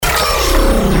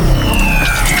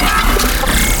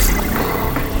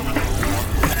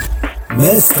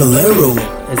Mescalero.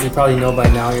 As you probably know by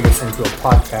now, you're listening to a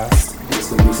podcast.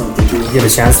 Give a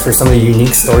chance for some of the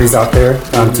unique stories out there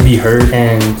to be heard,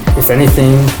 and if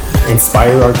anything,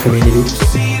 inspire our community.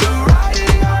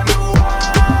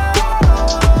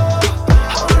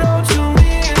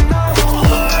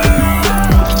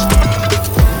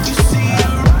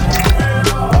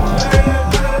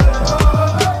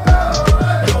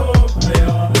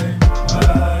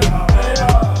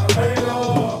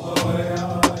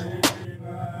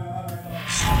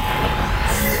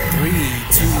 3,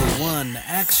 2, 1,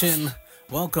 action.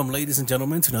 Welcome, ladies and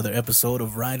gentlemen, to another episode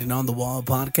of Riding on the Wall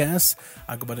podcast.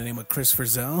 I go by the name of Chris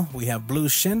Frizzell. We have Blue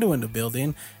Shendo in the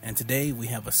building, and today we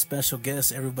have a special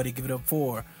guest. Everybody give it up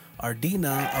for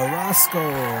Ardina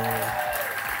Orozco.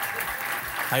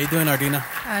 How you doing, Ardina?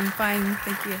 I'm fine,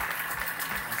 thank you.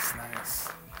 Nice.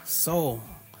 So,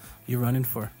 you're running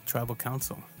for tribal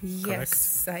council, correct?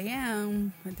 Yes, I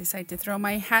am. I decided to throw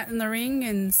my hat in the ring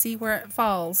and see where it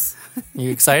falls. You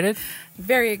excited?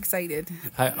 Very excited.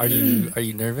 Are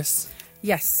you nervous?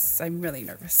 Yes, I'm really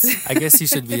nervous. I guess you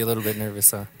should be a little bit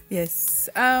nervous, huh? Yes,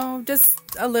 just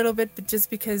a little bit, but just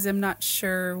because I'm not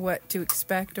sure what to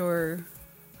expect or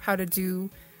how to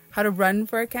run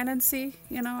for a candidacy.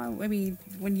 You know, I mean,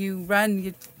 when you run,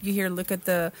 you hear, look at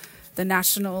the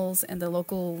nationals and the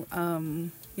local,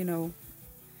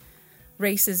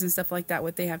 races and stuff like that,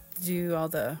 what they have to do, all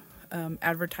the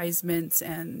advertisements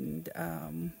and,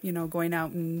 going out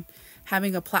and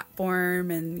having a platform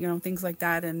and, things like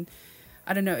that. And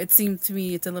I don't know, it seems to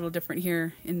me it's a little different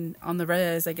here on the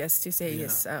res, I guess, to say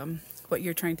is what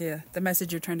you're the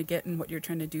message you're trying to get and what you're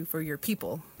trying to do for your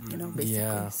people, basically.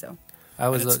 Yeah. So I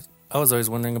was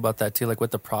always wondering about that too, like what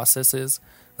the process is.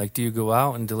 Like, do you go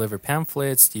out and deliver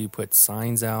pamphlets? Do you put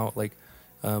signs out? Like,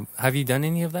 have you done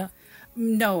any of that?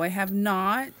 No, I have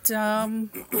not. I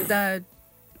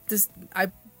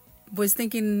was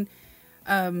thinking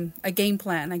a game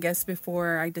plan, I guess,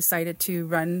 before I decided to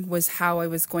run was how I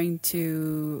was going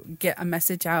to get a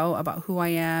message out about who I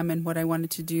am and what I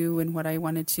wanted to do and what I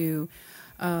wanted to,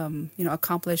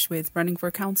 accomplish with running for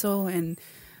council. And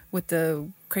with the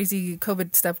crazy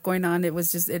COVID stuff going on, it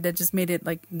just made it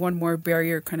like one more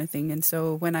barrier kind of thing. And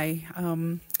so when I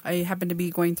happened to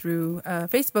be going through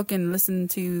Facebook and listened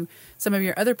to some of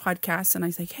your other podcasts, and I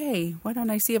was like, hey, why don't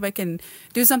I see if I can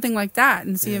do something like that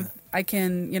and see if I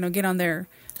can, get on their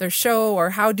show, or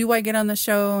how do I get on the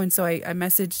show? And so I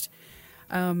messaged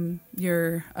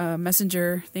your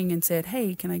messenger thing and said,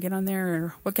 hey, can I get on there,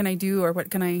 or what can I do, or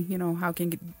what can I, how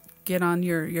can I get on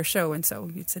your show? And so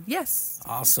you said yes.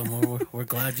 Awesome. Well, we're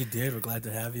glad you did. We're glad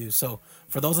to have you. So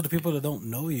for those of the people that don't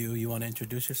know you, you want to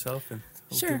introduce yourself and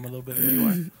sure. Give them a little bit of who you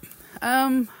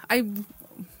are. I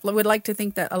would like to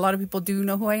think that a lot of people do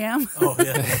know who I am. Oh,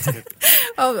 yeah, that's good.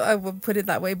 I will put it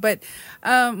that way. But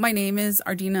my name is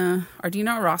Ardina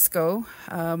Orozco.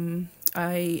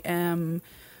 I am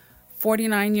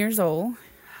 49 years old.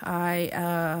 I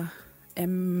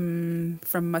am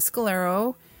from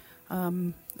Mescalero.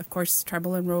 Of course,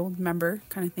 tribal enrolled member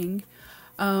kind of thing.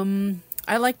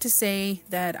 I like to say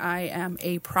that I am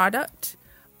a product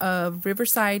of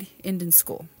Riverside Indian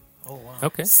School. Oh, wow.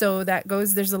 Okay. So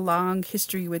there's a long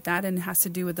history with that, and it has to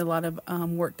do with a lot of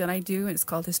work that I do. It's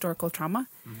called historical trauma.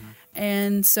 Mm-hmm.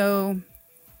 And so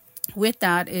with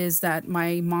that is that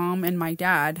my mom and my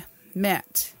dad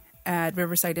met at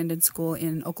Riverside Indian School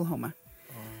in Oklahoma.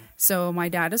 Oh. So my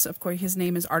dad is, of course, his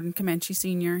name is Arden Comanche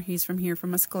Sr. He's from here,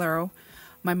 from Mescalero.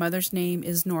 My mother's name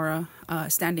is Nora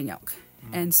Standing Elk.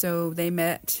 Mm-hmm. And so they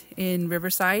met in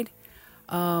Riverside.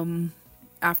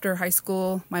 After high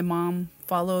school, my mom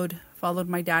followed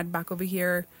my dad back over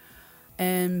here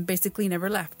and basically never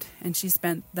left. And she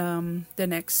spent the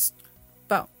next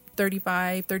about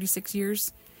 36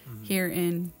 years here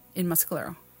in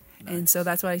Mescalero. Nice. And so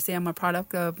that's why I say I'm a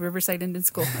product of Riverside Indian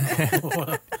School.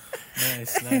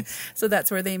 Nice. So that's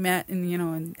where they met.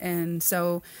 And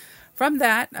so from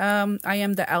that, I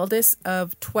am the eldest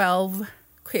of 12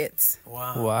 kids.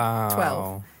 Wow.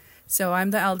 12. So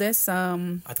I'm the eldest.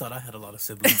 I thought I had a lot of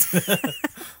siblings.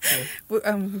 We'll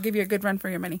give you a good run for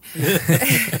your money.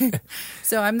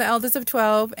 So I'm the eldest of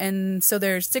 12, and so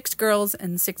there's 6 girls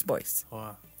and 6 boys.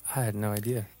 Wow. I had no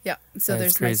idea. Yeah. So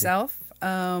there's crazy. Myself.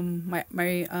 My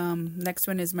next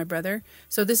one is my brother.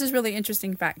 So this is really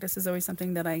interesting fact. This is always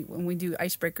something that when we do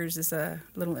icebreakers, is a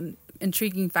little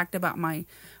intriguing fact about my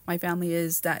family,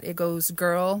 is that it goes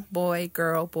girl, boy,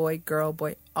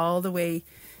 all the way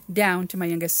down to my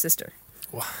youngest sister.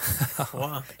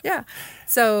 Wow. Yeah.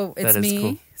 So it's me.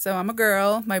 Cool. So I'm a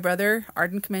girl. My brother,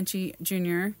 Arden Comanche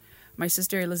Jr., my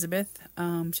sister, Elizabeth.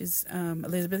 She's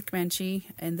Elizabeth Comanche.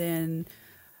 And then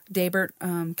Daybert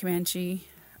Comanche.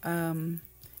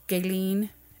 Gayleen,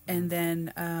 and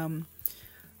then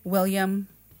William,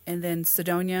 and then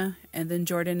Sidonia, and then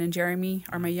Jordan and Jeremy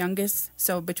are my youngest.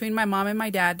 So between my mom and my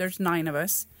dad, there's 9 of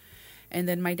us. And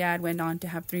then my dad went on to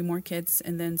have 3 more kids.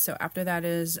 And then so after that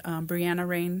is Brianna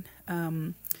Rain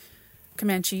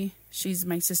Comanche. She's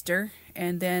my sister.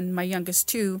 And then my youngest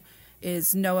 2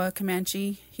 is Noah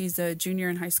Comanche. He's a junior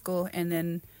in high school. And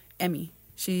then Emmy.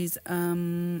 She's,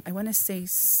 I want to say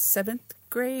 7th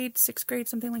grade, 6th grade,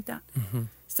 something like that. Mm-hmm.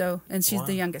 So, and she's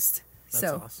the youngest. That's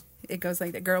so awesome. It goes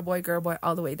like the girl, boy,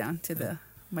 all the way down to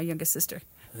my youngest sister.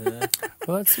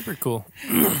 Well, that's super cool.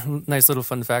 Nice little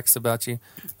fun facts about you.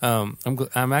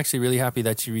 I'm actually really happy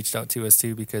that you reached out to us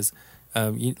too, because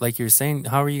like you were saying,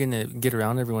 how are you going to get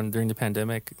around everyone during the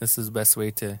pandemic? This is the best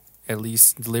way to at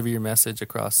least deliver your message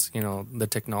across, the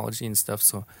technology and stuff.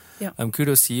 So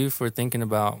kudos to you for thinking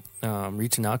about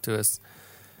reaching out to us.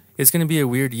 It's going to be a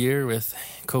weird year with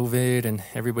COVID and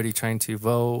everybody trying to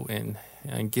vote and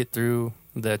get through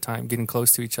the time, getting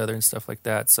close to each other and stuff like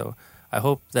that. So I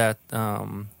hope that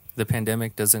the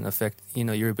pandemic doesn't affect,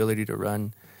 your ability to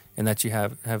run, and that you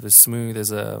have as smooth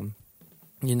as a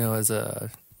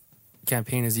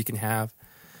campaign as you can have.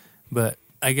 But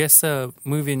I guess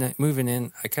moving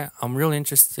in, I'm real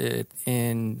interested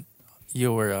in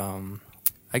your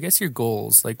your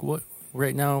goals. Like what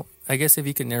right now? I guess if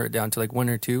you could narrow it down to like 1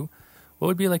 or 2, what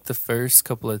would be like the first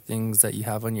couple of things that you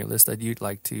have on your list that you'd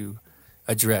like to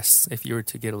address if you were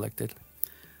to get elected?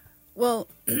 Well,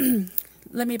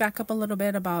 let me back up a little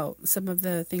bit about some of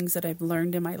the things that I've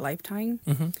learned in my lifetime.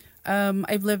 Mm-hmm.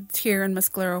 I've lived here in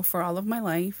Mescalero for all of my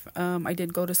life. I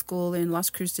did go to school in Las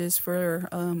Cruces for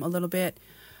a little bit.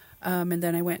 And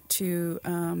then I went to,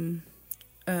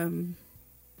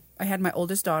 I had my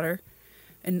oldest daughter,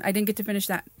 and I didn't get to finish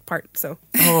that part. So.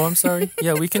 Oh, I'm sorry.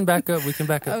 Yeah, we can back up.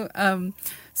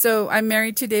 So I'm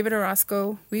married to David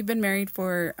Orozco. We've been married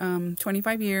for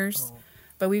 25 years,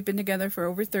 but we've been together for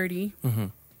over 30.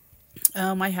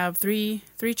 Mm-hmm. I have three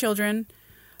children.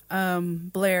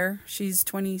 Blair, she's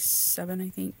 27, I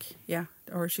think. Yeah,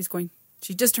 or she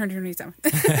just turned 27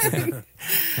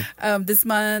 this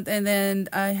month. And then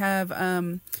I have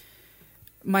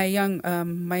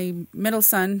my middle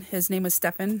son. His name was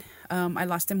Stefan. I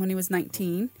lost him when he was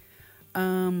 19.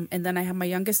 And then I have my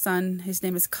youngest son. His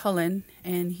name is Cullen,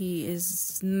 and he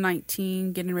is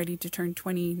 19, getting ready to turn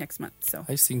 20 next month. So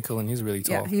I've seen Cullen. He's really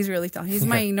tall. Yeah, he's really tall. He's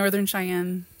my Northern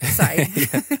Cheyenne side.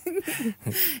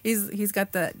 He's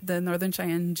got the Northern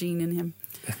Cheyenne gene in him.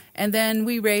 And then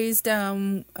we raised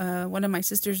one of my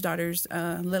sister's daughters,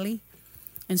 Lily,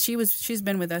 and she's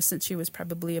been with us since she was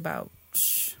probably about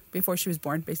before she was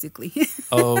born, basically.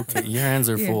 Oh, okay. Your hands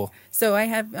are full. So I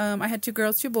have I had 2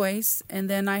 girls, 2 boys, and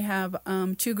then I have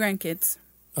 2 grandkids.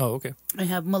 Oh, okay. I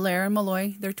have Malaire and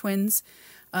Malloy. They're twins.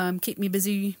 Keep me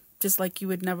busy just like you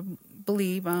would never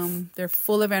believe. They're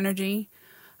full of energy.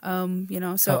 So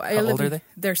how old are they?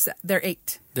 They're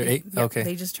 8. They're 8. Yeah, Okay.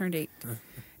 They just turned 8.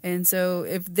 And so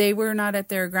if they were not at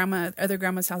their other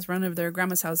grandma's house, run of their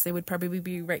grandma's house, they would probably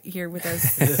be right here with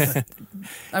us.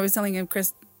 I was telling him,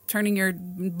 Chris, turning your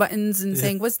buttons and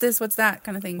saying, "What's this? What's that?"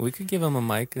 kind of thing. We could give them a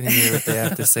mic and hear what they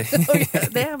have to say.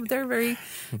 They're very,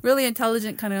 really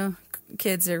intelligent kind of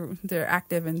kids. They're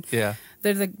active, and they're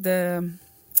the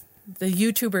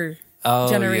YouTuber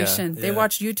generation. Yeah. They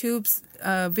watch YouTube's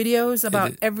videos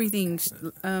about everything.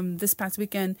 This past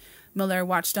weekend, Miller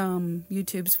watched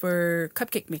YouTubes for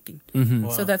cupcake making. Mm-hmm.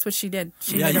 Wow. So that's what she did.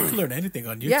 You can learn anything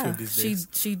on YouTube these days.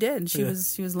 She did. She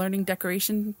was learning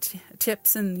decoration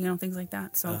tips and things like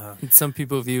that. So some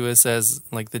people view us as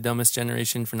like the dumbest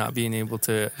generation for not being able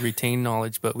to retain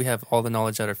knowledge, but we have all the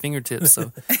knowledge at our fingertips.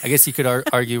 So I guess you could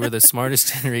argue we're the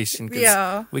smartest generation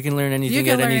because we can learn anything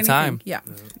at any time. Yeah.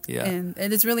 And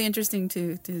it's really interesting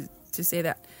to say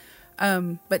that.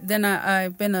 But then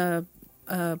I've been a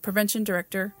prevention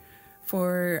director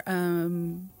for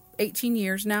 18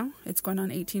 years now. It's going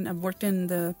on 18. I've worked in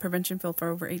the prevention field for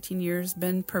over 18 years.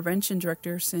 Been prevention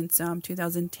director since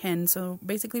 2010. So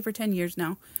basically for 10 years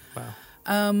now. Wow.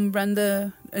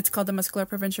 It's called the Muscular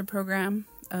Prevention Program.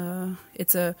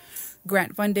 It's a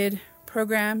grant-funded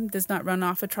program. Does not run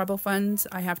off of tribal funds.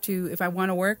 I have to, if I want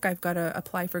to work, I've got to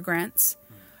apply for grants.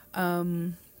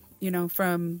 From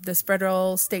the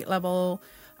federal, state level.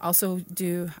 Also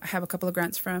have a couple of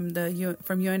grants from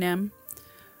UNM.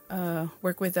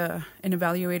 Work with an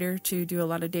evaluator to do a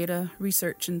lot of data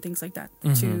research and things like that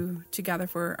to gather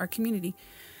for our community.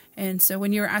 And so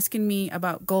when you're asking me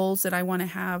about goals that I want to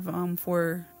have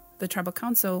for the Tribal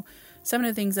Council, some of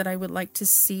the things that I would like to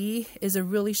see is a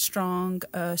really strong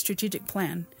strategic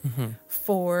plan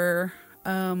for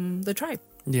the tribe.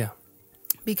 Yeah.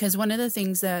 because one of the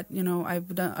things that, you know,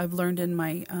 I've learned in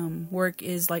my work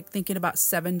is like thinking about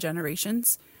 7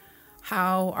 generations.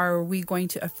 How are we going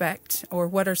to affect, or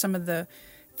what are some of the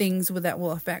things that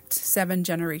will affect 7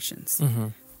 generations? Mm-hmm.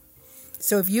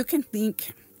 So if you can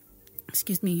think,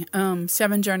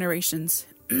 7 generations,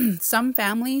 some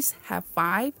families have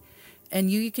 5,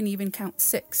 and you can even count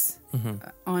 6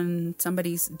 on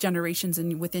somebody's generations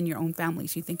and within your own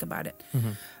families. You think about it.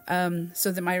 Mm-hmm.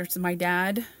 So that my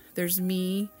dad, there's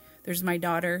me, there's my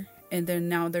daughter, and then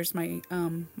now there's my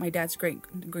dad's great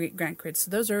grandkids.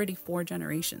 So those are already 4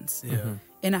 generations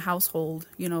in a household,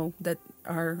 you know, that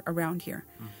are around here.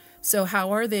 So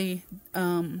how are they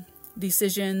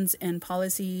decisions and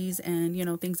policies and, you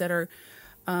know, things that are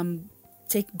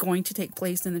going to take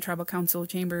place in the tribal council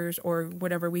chambers or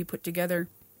whatever we put together?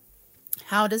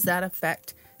 How does that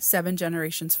affect 7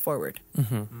 generations forward?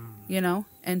 You know,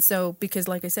 and so because,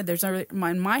 like I said, there's already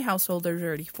in my household there's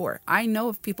already 4. I know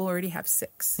if people already have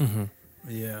 6.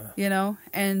 Yeah, You know,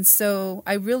 and so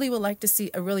I really would like to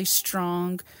see a really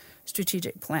strong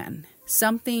strategic plan,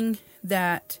 something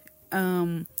that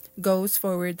goes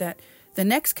forward, that the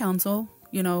next council,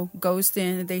 you know, goes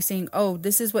in, they saying, oh,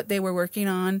 this is what they were working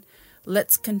on.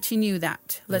 Let's continue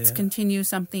that. Let's continue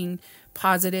something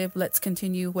positive. Let's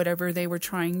continue whatever they were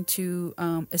trying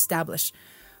to establish.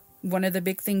 One of the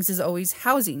big things is always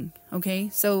housing. Okay.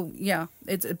 So yeah,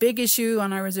 it's a big issue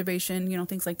on our reservation, you know,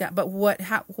 things like that. But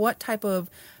what type of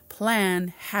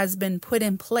plan has been put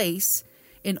in place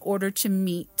in order to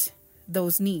meet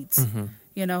those needs,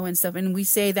 you know, and stuff. And we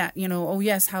say that, you know, oh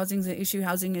yes, housing's an issue,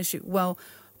 housing issue. Well,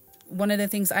 one of the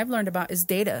things I've learned about is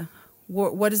data.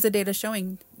 What is the data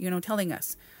showing, you know, telling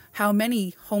us? How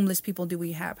many homeless people do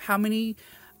we have? How many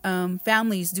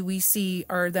families do we see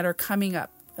that are coming up,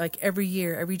 like every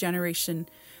year, every generation,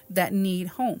 that need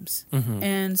homes?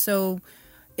 And so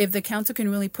if the council can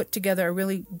really put together a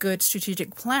really good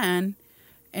strategic plan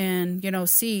and, you know,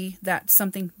 see that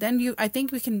something, then I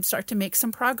think we can start to make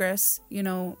some progress, you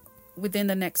know, within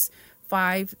the next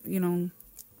 5, you know,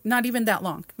 not even that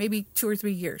long, maybe 2 or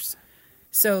 3 years.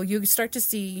 So you start to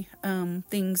see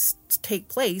things take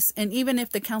place. And even if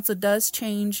the council does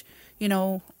change, you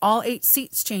know, all 8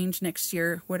 seats change next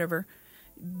year, whatever,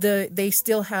 they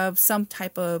still have some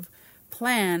type of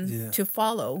plan to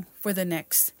follow for the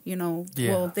next, you know,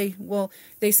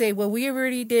 they say, well, we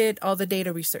already did all the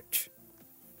data research.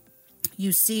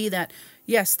 You see that,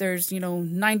 yes, there's, you know,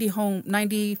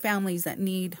 90 families that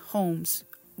need homes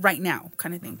right now,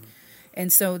 kind of thing.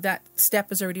 And so that step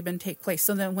has already been take place.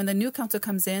 So then when the new council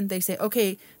comes in, they say,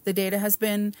 okay, the data has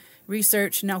been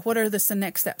researched. Now, what are the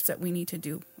next steps that we need to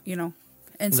do, you know?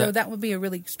 And so that would be a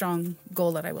really strong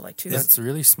goal that I would like to. That's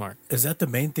really smart. Is that the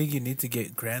main thing you need to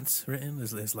get grants written?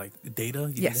 Is like data?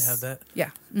 You need to have that? Yeah.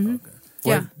 Okay.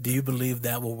 Yeah. Do you believe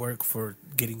that will work for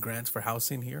getting grants for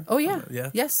housing here? Oh, yeah.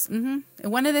 Yeah. Yes. And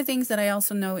one of the things that I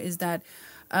also know is that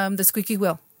the squeaky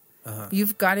wheel.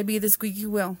 You've got to be the squeaky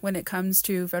wheel when it comes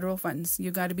to federal funds.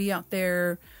 You've got to be out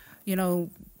there, you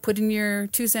know, putting your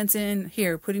 2 cents in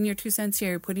here, putting your 2 cents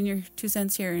here, putting your 2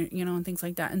 cents here, you know, and things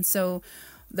like that. And so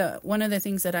one of the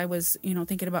things that I was, you know,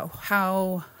 thinking about,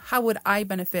 how would I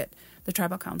benefit the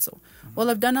tribal council?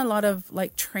 Well, I've done a lot of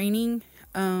like training,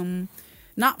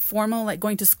 not formal, like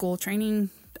going to school training.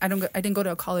 I didn't go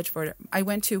to a college for it. I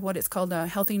went to what it's called a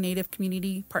Healthy Native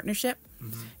Community Partnership.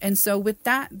 And so with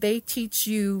that, they teach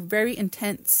you very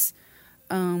intense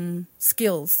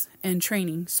skills and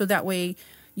training. So that way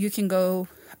you can go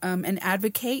and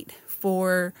advocate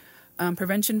for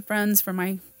prevention funds for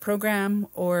my program.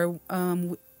 Or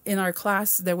in our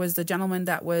class, there was the gentleman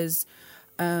that was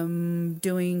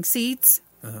doing seeds,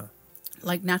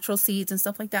 like natural seeds and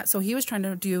stuff like that. So he was trying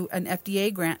to do an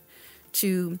FDA grant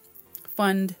to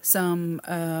fund some,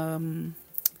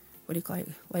 what do you call it?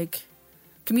 Like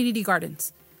community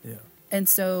gardens. Yeah. And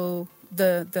so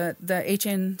the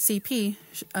HNCP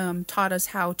taught us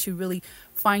how to really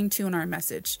fine tune our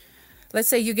message. Let's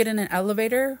say you get in an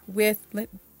elevator with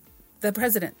the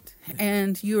president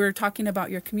and you are talking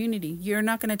about your community. You're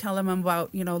not going to tell him about,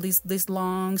 you know, this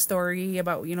long story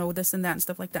about, you know, this and that and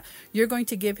stuff like that. You're going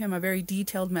to give him a very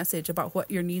detailed message about what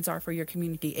your needs are for your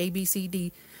community. A, B, C,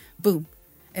 D, boom.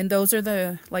 And those are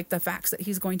the facts that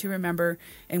he's going to remember.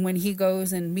 And when he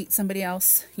goes and meets somebody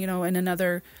else, you know, in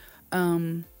another,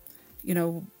 you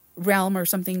know, realm or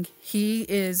something, he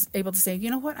is able to say, you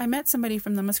know what, I met somebody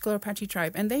from the Muscular Apache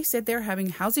tribe and they said they're having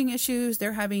housing issues,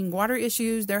 they're having water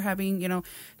issues, they're having, you know,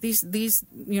 these,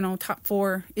 you know, top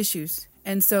 4 issues.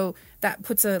 And so that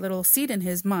puts a little seed in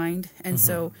his mind. And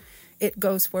so it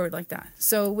goes forward like that.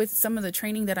 So with some of the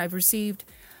training that I've received,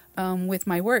 with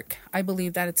my work, I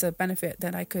believe that it's a benefit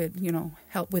that I could,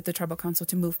 help with the tribal council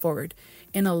to move forward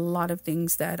in a lot of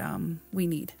things that we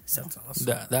need. So That's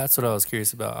awesome. That's what I was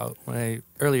curious about.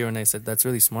 Earlier when I said that's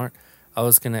really smart, I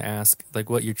was going to ask like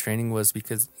what your training was,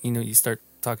 because, you start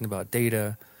talking about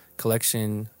data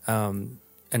collection.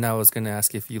 And I was going to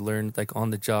ask if you learned like on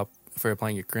the job for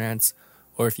applying your grants,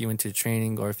 or if you went to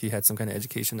training, or if you had some kind of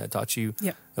education that taught you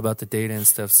about the data and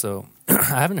stuff. So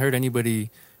I haven't heard anybody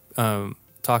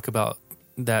talk about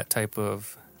that type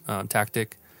of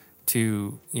tactic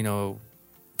to,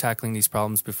 tackling these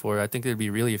problems before. I think it'd be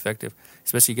really effective,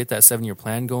 especially get that 7-year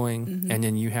plan going, and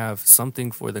then you have something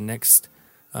for the next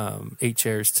 8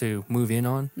 chairs to move in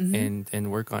on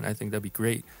and work on. I think that'd be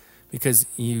great, because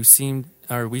we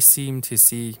seem to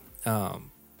see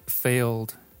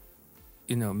failed,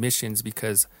 missions,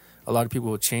 because a lot of people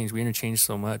will change. We interchange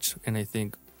so much, and I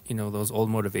think those old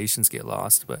motivations get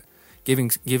lost. But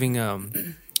giving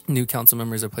new council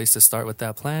members a place to start with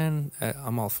that plan,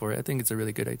 I'm all for it. I think it's a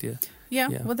really good idea. Yeah.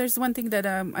 Well, there's one thing that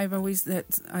I've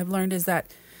learned is that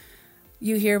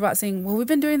you hear about saying, well, we've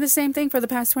been doing the same thing for the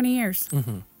past 20 years.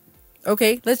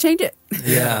 Okay, let's change it.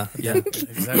 Yeah.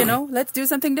 Exactly. Let's do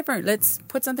something different. Let's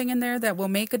put something in there that will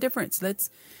make a difference. Let's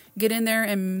get in there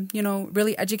and,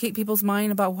 really educate people's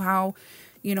mind about how,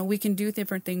 we can do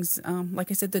different things.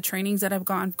 Like I said, the trainings that I've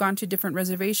gone to different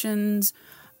reservations,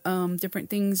 different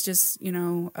things just,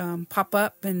 pop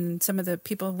up. And some of the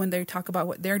people, when they talk about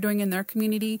what they're doing in their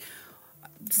community,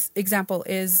 example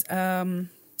is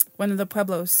one of the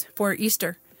pueblos for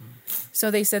Easter. So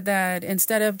they said that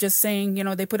instead of just saying,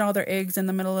 they put all their eggs in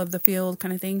the middle of the field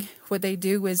kind of thing, what they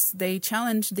do is they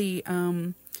challenge the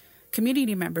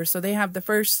community members. So they have the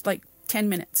first 10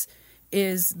 minutes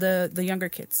is the younger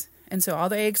kids. And so all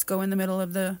the eggs go in the middle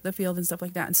of the field and stuff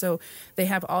like that. And so they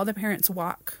have all the parents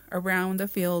walk around the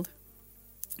field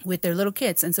with their little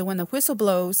kids. And so when the whistle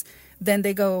blows, then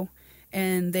they go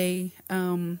and they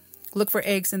look for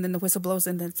eggs, and then the whistle blows,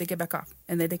 and then they get back off,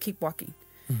 and then they keep walking.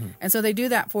 And so they do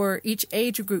that for each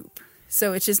age group.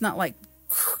 So it's just not like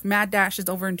mad dash is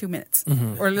over in 2 minutes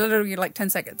or literally 10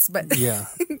 seconds. But Yeah.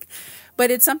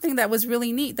 but it's something that was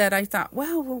really neat that I thought,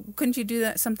 well, couldn't you do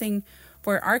that something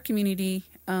for our community?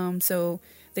 So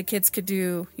the kids could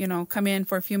do, come in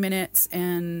for a few minutes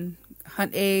and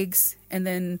hunt eggs, and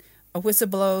then a whistle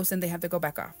blows and they have to go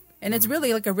back off. And it's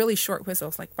really like a really short whistle.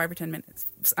 It's like 5 or 10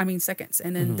 seconds.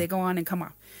 And then they go on and come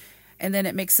off. And then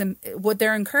it makes them, what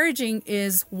they're encouraging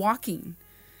is walking,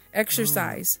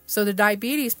 exercise. So the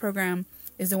diabetes program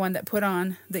is the one that put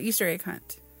on the Easter egg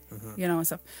hunt, and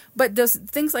stuff. But those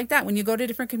things like that, when you go to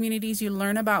different communities, you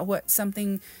learn about what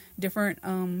something different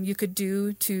you could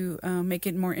do to make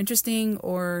it more interesting,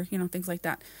 or, things like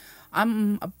that.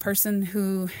 I'm a person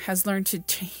who has learned to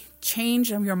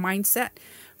change your mindset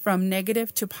from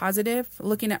negative to positive,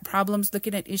 looking at problems,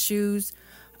 looking at issues.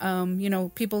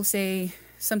 People say,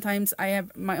 sometimes I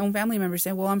have my own family members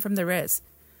say, well, I'm from the res.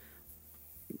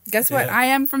 Guess what? I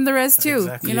am from the res too.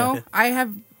 Exactly. I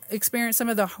have experienced some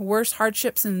of the worst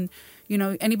hardships and,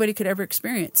 anybody could ever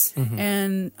experience.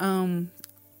 And,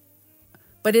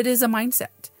 but it is a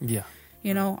mindset. Yeah.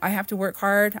 I have to work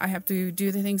hard. I have to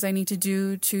do the things I need to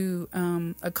do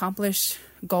to accomplish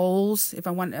goals.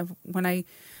 When I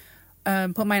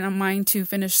put my mind to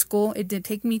finish school, it did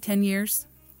take me 10 years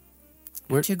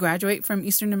to graduate from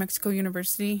Eastern New Mexico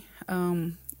University.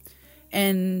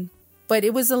 But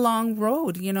it was a long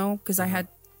road, because I had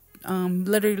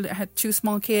literally had 2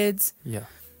 small kids. Yeah.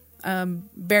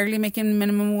 Barely making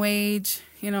minimum wage,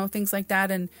 things like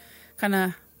that. And kind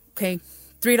of,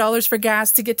 $3 for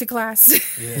gas to get to class,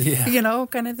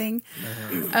 kind of thing.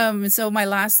 So my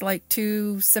last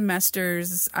 2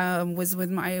 semesters was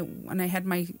when I had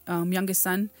my youngest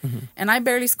son, and I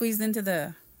barely squeezed into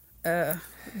the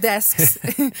desks.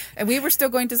 And we were still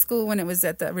going to school when it was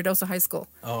at the Ruidoso High School,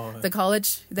 the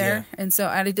college there. Yeah. And so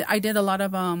I did a lot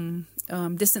of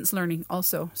distance learning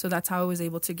also. So that's how I was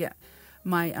able to get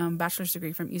my bachelor's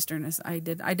degree from Eastern. I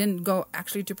didn't go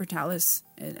actually to Portales.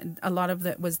 A lot of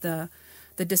that was the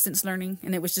distance learning,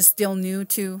 and it was just still new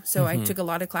too. So I took a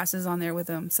lot of classes on there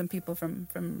with some people from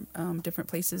different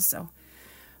places. So,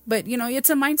 but it's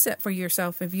a mindset for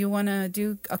yourself. If you want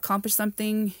to accomplish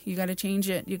something, you got to change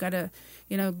it. You got to,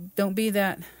 don't be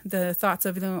the thoughts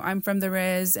of, I'm from the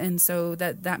res, and so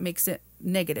that makes it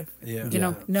negative.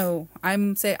 No,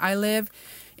 I live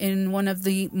in one of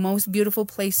the most beautiful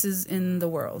places in the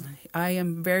world. I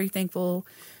am very thankful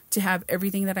to have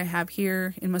everything that I have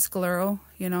here in Mescalero,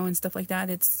 and stuff like that.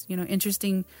 It's,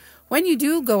 interesting. When you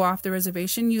do go off the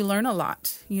reservation, you learn a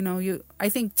lot. I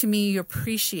think to me, you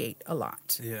appreciate a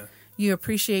lot. Yeah. You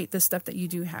appreciate the stuff that you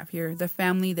do have here, the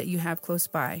family that you have close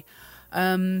by.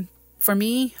 For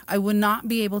me, I would not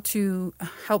be able to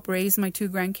help raise my 2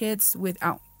 grandkids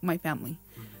without my family.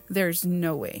 There's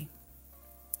no way.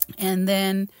 And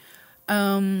then,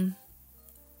 for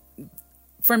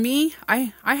me,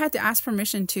 I had to ask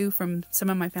permission too from some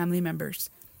of my family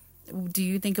members. Do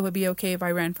you think it would be okay if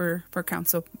I ran for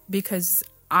council? Because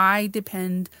I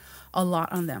depend a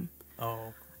lot on them.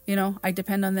 Oh. You know, I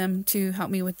depend on them to help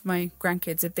me with my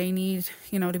grandkids. If they need,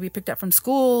 to be picked up from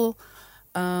school,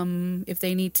 if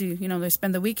they need to, they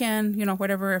spend the weekend,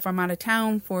 whatever, if I'm out of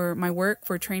town for my work,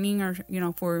 for training or,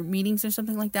 for meetings or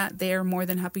something like that, they are more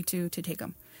than happy to take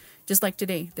them. Just like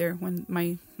today, when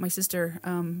my sister,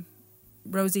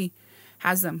 Rosie,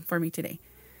 has them for me today.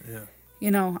 Yeah.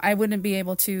 I wouldn't be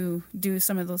able to do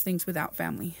some of those things without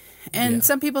family. And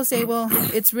some people say, well,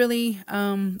 it's really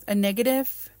a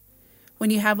negative when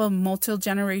you have a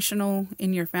multi-generational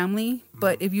in your family.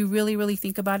 But if you really, really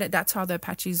think about it, that's how the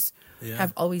Apaches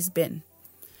have always been.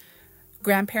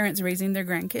 Grandparents raising their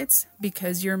grandkids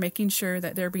because you're making sure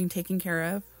that they're being taken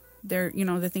care of. They're,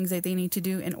 the things that they need to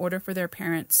do in order for their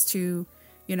parents to,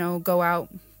 go out,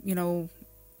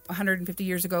 150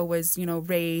 years ago was,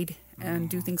 raid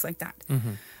and do things like that.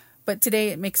 Mm-hmm. But today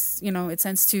it makes, it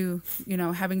sense to,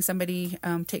 having somebody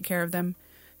take care of them,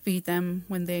 feed them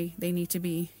when they need to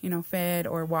be, fed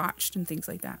or watched and things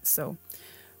like that. So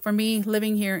for me,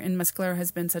 living here in Mescalero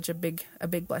has been such a big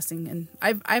blessing. And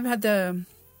I've had the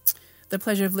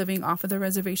pleasure of living off of the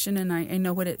reservation, and I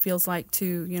know what it feels like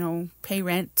to, pay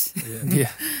rent,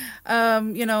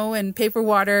 and pay for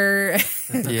water,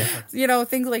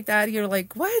 things like that. You're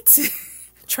like, what?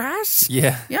 Trash?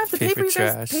 Yeah. You have to pay for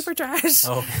paper trash.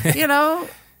 Oh.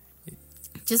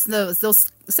 Just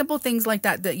those simple things like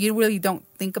that you really don't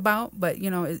think about. But,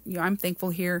 I'm thankful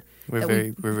here.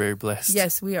 We're very blessed.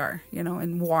 Yes, we are,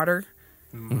 and water.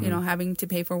 Having to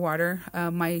pay for water.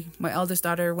 My eldest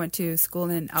daughter went to school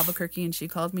in Albuquerque, and she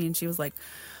called me and she was like,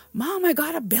 Mom, I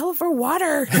got a bill for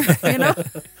water,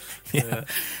 Yeah.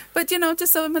 But,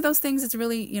 just some of those things, it's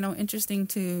really, interesting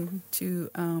to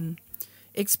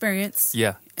experience.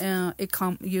 Yeah.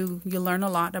 You learn a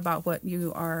lot about what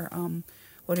you are,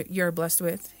 what you're blessed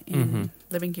with in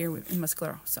living here in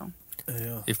Mescalero. So.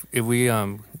 Yeah. If we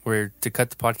were to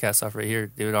cut the podcast off right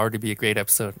here, it would already be a great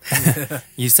episode.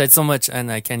 You said so much,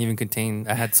 and I can't even contain.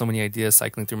 I had so many ideas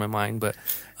cycling through my mind, but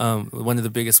one of the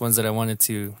biggest ones that I wanted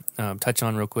to touch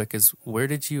on real quick is, where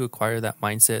did you acquire that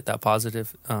mindset, that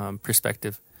positive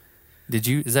perspective?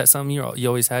 Is that something you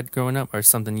always had growing up, or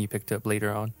something you picked up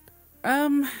later on?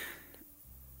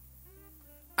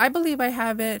 I believe I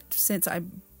have it since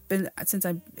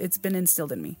it's been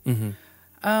instilled in me.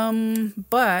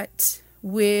 But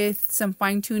with some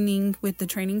fine tuning with the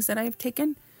trainings that I've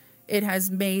taken, it has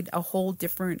made a whole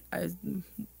different,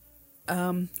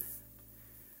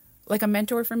 like a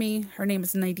mentor for me. Her name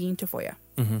is Nadine Tafoya,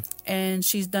 and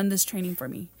she's done this training for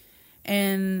me,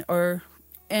 and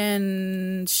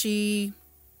she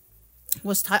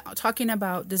was talking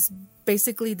about this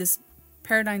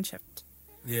paradigm shift.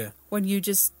 Yeah. When you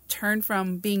just turn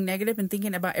from being negative and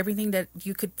thinking about everything that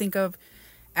you could think of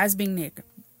as being negative.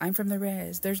 I'm from the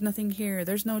res. There's nothing here.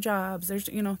 There's no jobs. There's,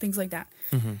 things like that.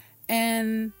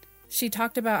 And she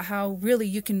talked about how really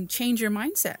you can change your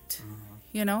mindset,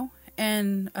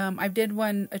 And I did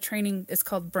a training. It's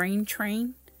called Brain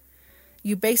Train.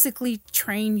 You basically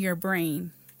train your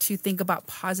brain to think about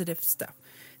positive stuff.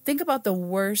 Think about the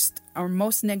worst or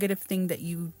most negative thing that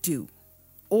you do,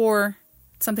 or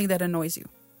something that annoys you.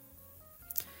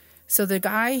 So the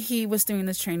guy, he was doing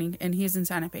this training, and he's in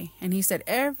Santa Fe, and he said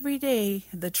every day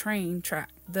the train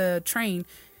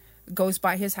goes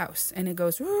by his house, and it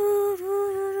goes,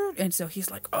 and so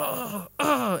he's like, oh,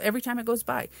 every time it goes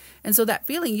by. And so that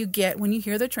feeling you get when you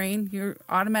hear the train, you're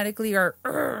automatically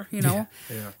Yeah.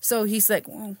 So he's like,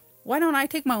 well, why don't I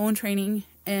take my own training,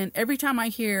 and every time I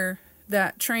hear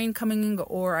that train coming,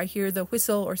 or I hear the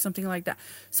whistle or something like that.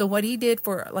 So what he did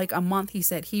for like a month, he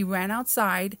said he ran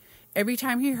outside. Every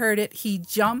time he heard it, he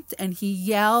jumped and he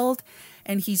yelled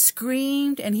and he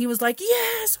screamed and he was like,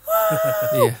 yes,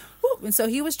 woo! Yeah. Woo! And so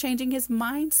he was changing his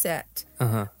mindset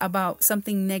about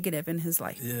something negative in his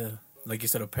life. Yeah. Like you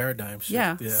said, a paradigm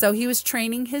shift. Yeah. So he was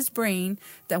training his brain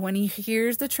that when he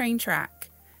hears the train track,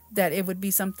 that it would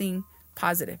be something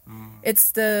positive.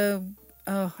 It's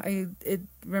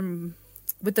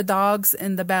with the dogs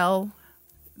and the bell,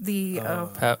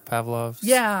 Pavlov's.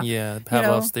 Yeah.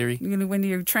 Pavlov's theory. When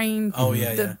you're trained,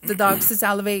 the dogs to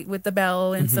salivate with the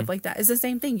bell and stuff like that. It's the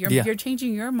same thing. You're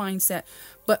changing your mindset,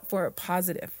 but for a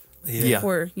positive.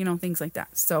 For things like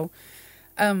that. So,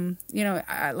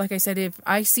 like I said, if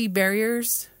I see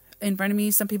barriers, in front of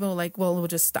me, some people are like, well, we'll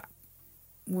just stop.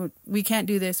 We can't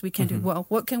do this. We can't do well.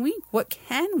 What can we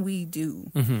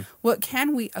do? What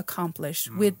can we accomplish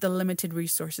with the limited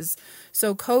resources?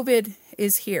 So COVID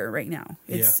is here right now.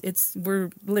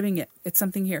 We're living it. It's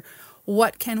something here.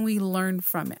 What can we learn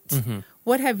from it?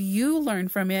 What have you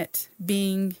learned from it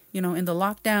being, in the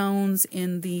lockdowns,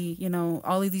 in the,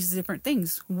 all of these different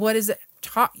things? What has it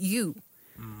taught you?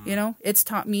 It's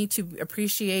taught me to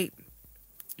appreciate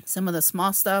some of the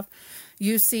small stuff.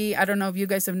 You see, I don't know if you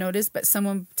guys have noticed, but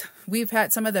we've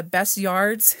had some of the best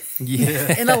yards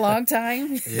in a long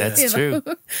time. Yeah. That's true.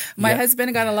 My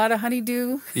husband got a lot of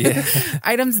honeydew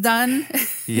items done.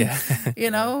 Yeah.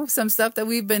 Some stuff that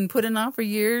we've been putting off for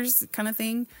years kind of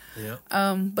thing. Yeah.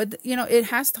 But, it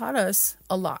has taught us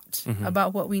a lot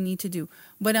about what we need to do.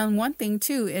 But on one thing,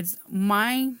 too, it's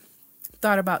my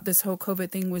thought about this whole COVID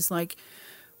thing was like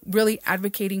really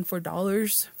advocating for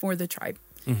dollars for the tribe.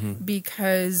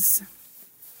 Because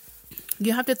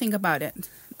you have to think about it.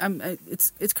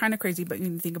 It's kind of crazy, but you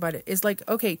need to think about it. It's like,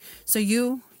 okay, so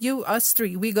us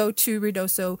three, we go to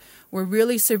Ruidoso. We're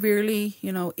really severely,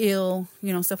 ill,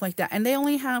 stuff like that. And they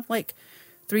only have like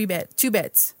 2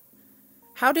 beds.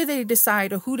 How do they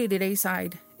decide, or who did they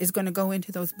decide is going to go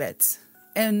into those beds?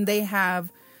 And they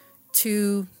have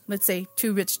let's say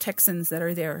 2 rich Texans that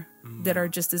are there that are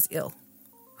just as ill.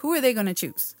 Who are they going to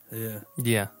choose?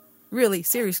 Yeah. Really,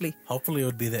 seriously. Hopefully it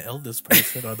would be the eldest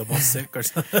person or the most sick or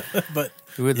something. But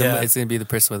it's going to be the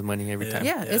person with money every time.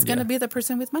 Yeah, it's going to be the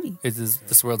person with money.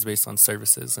 This world's based on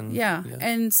services. And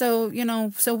and so,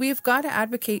 so we've got to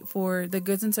advocate for the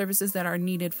goods and services that are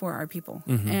needed for our people.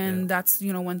 And that's,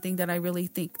 one thing that I really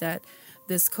think that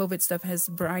this COVID stuff has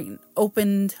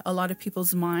opened a lot of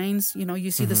people's minds.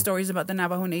 You see the stories about the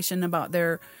Navajo Nation, about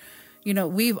their...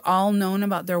 we've all known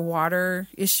about their water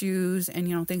issues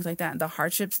and, things like that. The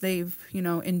hardships they've,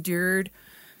 endured,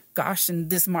 in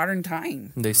this modern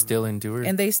time. They still endure.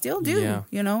 And they still do,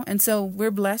 And so we're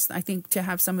blessed, I think, to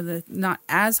have some of the, not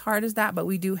as hard as that, but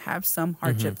we do have some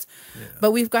hardships.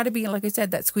 But we've got to be, like I said,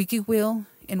 that squeaky wheel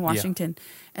in Washington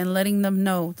and letting them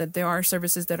know that there are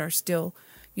services that are still,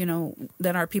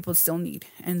 that our people still need.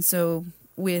 And so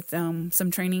with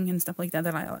some training and stuff like that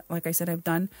like I said, I've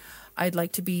done, I'd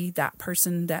like to be that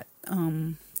person that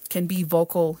can be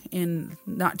vocal in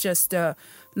not just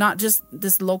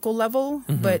this local level,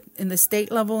 but in the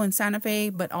state level in Santa Fe,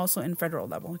 but also in federal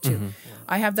level too.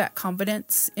 I have that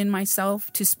confidence in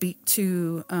myself to speak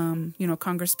to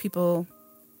Congress people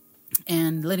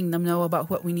and letting them know about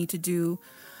what we need to do.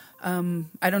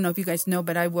 I don't know if you guys know,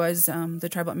 but I was the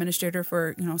tribal administrator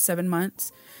for 7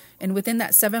 months. And within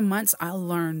that 7 months, I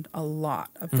learned a lot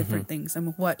of different things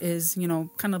and what is,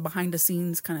 kind of behind the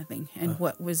scenes kind of thing and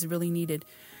what was really needed.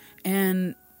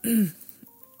 And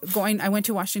I went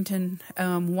to Washington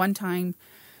one time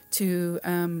to,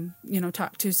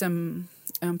 talk to some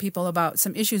people about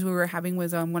some issues we were having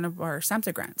with one of our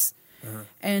SAMHSA grants.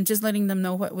 And just letting them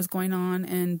know what was going on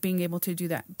and being able to do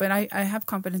that. But I have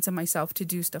confidence in myself to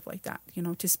do stuff like that,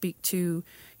 to speak to,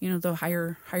 the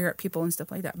higher up people and stuff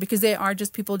like that. Because they are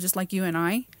just people just like you and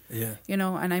I. Yeah.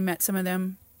 And I met some of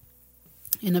them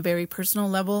in a very personal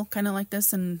level, kind of like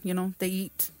this. And, they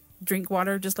drink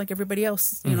water just like everybody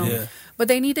else, Yeah. But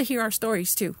they need to hear our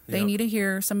stories too. They need to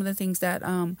hear some of the things that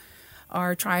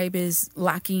our tribe is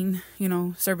lacking,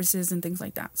 services and things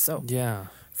like that. So, yeah.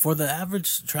 For the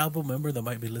average tribal member that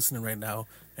might be listening right now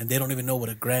and they don't even know what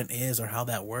a grant is or how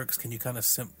that works, can you kind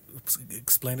of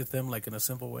explain it to them like in a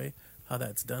simple way how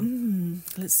that's done?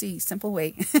 Let's see, simple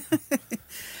way.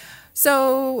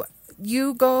 So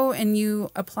you go and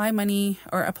you apply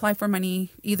for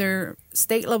money either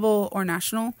state level or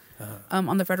national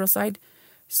on the federal side.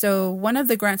 So one of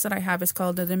the grants that I have is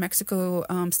called the New Mexico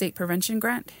State Prevention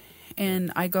Grant.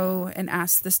 And I go and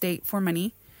ask the state for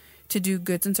money to do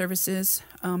goods and services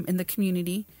in the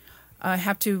community.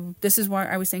 This is why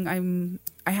I was saying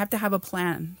I have to have a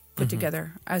plan put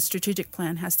together. A strategic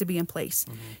plan has to be in place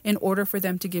in order for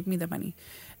them to give me the money.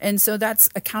 And so that's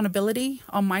accountability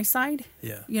on my side.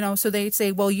 Yeah. So they'd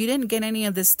say, well, you didn't get any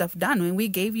of this stuff done. I mean, we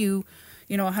gave you,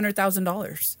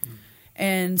 $100,000.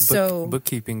 And so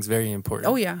bookkeeping's very important.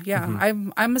 Oh yeah.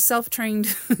 I'm a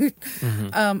self-trained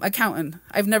accountant.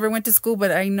 I've never went to school,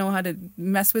 but I know how to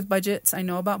mess with budgets. I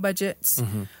know about budgets.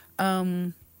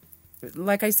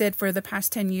 Like I said, for the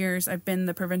past 10 years, I've been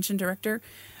the prevention director.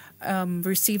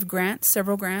 Received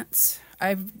several grants.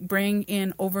 I bring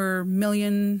in over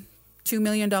 $2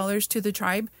 million to the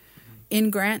tribe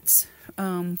in grants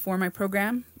for my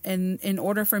program. And in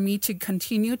order for me to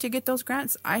continue to get those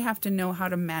grants, I have to know how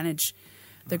to manage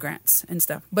the grants and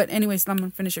stuff. But anyways, I'm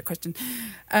going to finish your question.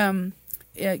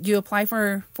 you apply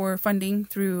for funding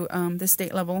through the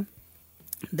state level.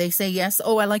 They say yes.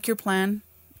 Oh, I like your plan.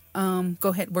 Go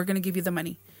ahead. We're going to give you the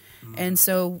money. And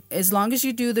so as long as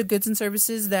you do the goods and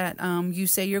services that you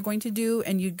say you're going to do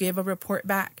and you give a report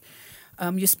back,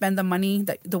 you spend the money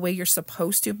the way you're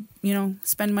supposed to,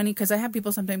 spend money. Because I have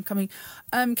people sometimes coming,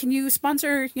 can you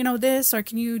sponsor, this, or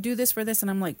can you do this for this? And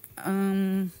I'm like,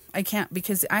 I can't,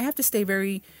 because I have to stay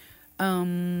very, how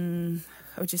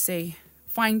would you say,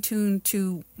 fine-tuned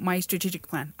to my strategic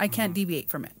plan. I can't deviate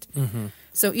from it.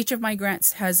 So each of my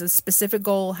grants has a specific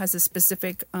goal, has a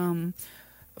specific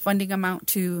funding amount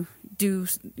to do,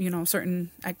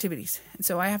 certain activities. And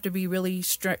so I have to be really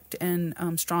strict and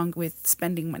strong with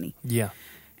spending money. Yeah.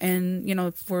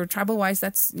 And, for tribal-wise,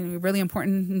 that's really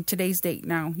important in today's date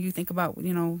now. You think about,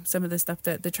 some of the stuff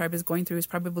that the tribe is going through is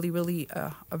probably really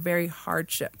a very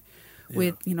hardship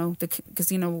with, the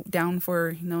casino down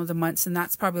for, the months. And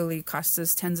that's probably cost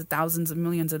us tens of thousands of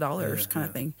millions of dollars kind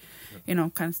of thing,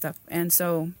 kind of stuff. And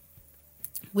so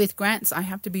with grants, I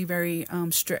have to be very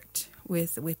strict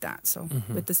with that. So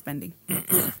with the spending.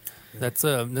 That's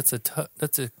a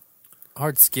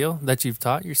hard skill that you've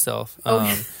taught yourself.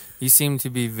 Oh. You seem to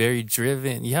be very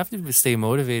driven. You have to stay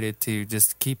motivated to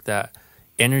just keep that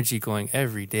energy going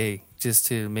every day, just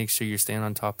to make sure you're staying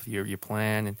on top of your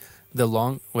plan. And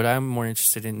what I'm more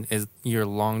interested in is your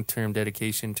long-term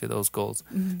dedication to those goals,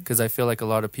 because I feel like a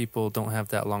lot of people don't have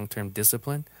that long-term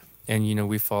discipline. And,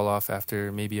 we fall off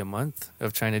after maybe a month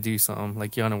of trying to do something.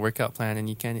 Like you're on a workout plan and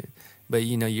you can't, but,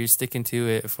 you're sticking to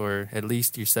it for at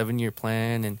least your 7-year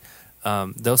plan.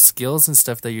 And those skills and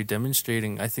stuff that you're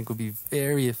demonstrating, I think would be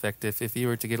very effective if you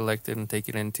were to get elected and take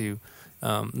it into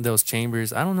those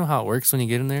chambers. I don't know how it works when you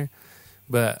get in there,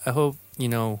 but I hope,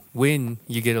 when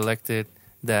you get elected,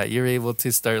 that you're able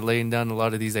to start laying down a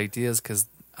lot of these ideas, because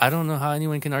I don't know how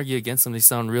anyone can argue against them. They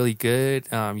sound really good.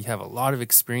 You have a lot of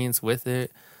experience with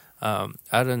it. I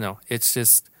don't know.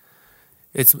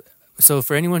 So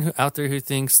for anyone out there who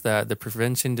thinks that the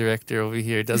prevention director over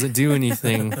here doesn't do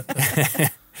anything,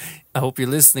 I hope you're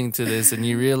listening to this and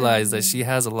you realize that she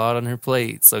has a lot on her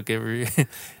plate. So give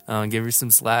her some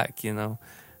slack,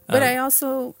 But I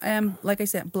also am, like I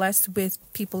said, blessed with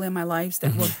people in my lives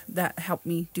that help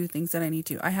me do things that I need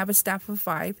to. I have a staff of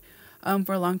 5.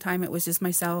 For a long time, it was just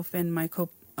myself and my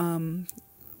co-partner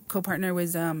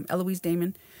was Eloise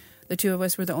Damon. The two of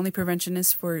us were the only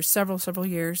preventionists for several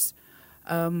years.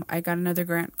 I got another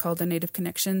grant called the Native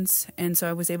Connections, and so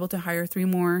I was able to hire 3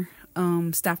 more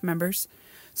staff members.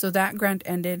 So that grant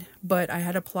ended, but I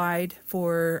had applied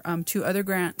for 2 other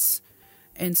grants,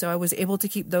 and so I was able to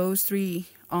keep those 3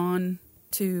 on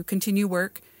to continue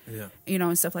work,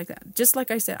 and stuff like that. Just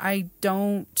like I said, I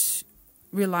don't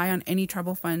rely on any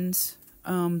tribal funds.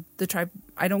 The tribe,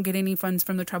 I don't get any funds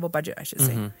from the tribal budget, I should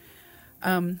say.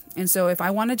 And so if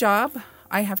I want a job,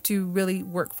 I have to really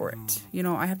work for it.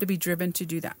 I have to be driven to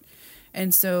do that.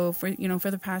 And so for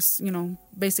the past,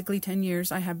 basically 10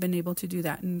 years, I have been able to do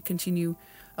that and continue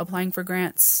applying for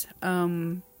grants.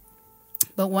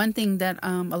 But one thing that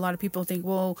a lot of people think,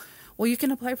 well, you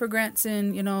can apply for grants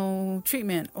in,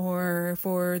 treatment or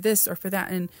for this or for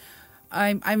that. And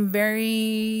I'm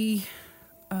very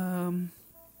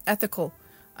ethical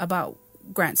about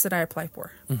grants that I apply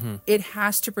for. It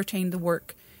has to pertain to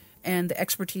work and the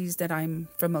expertise that I'm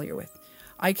familiar with.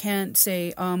 I can't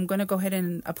say, I'm going to go ahead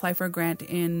and apply for a grant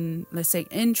in, let's say,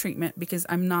 in treatment, because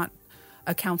I'm not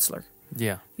a counselor.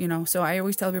 Yeah. So I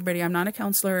always tell everybody I'm not a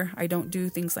counselor. I don't do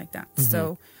things like that.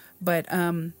 So, but,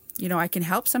 I can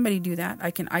help somebody do that. I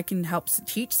can help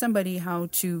teach somebody how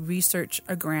to research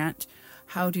a grant,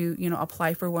 how to,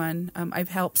 apply for one. I've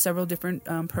helped several different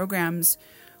programs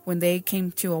when they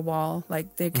came to a wall.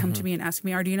 Like they come to me and ask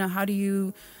me, Ardina, how do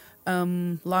you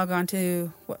log on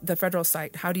to the federal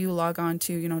site? How do you log on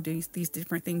to, these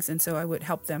different things? And so I would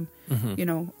help them,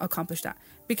 accomplish that,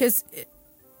 because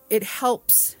it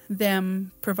helps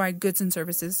them provide goods and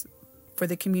services for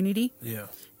the community. Yeah.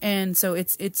 And so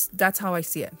that's how I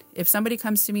see it. If somebody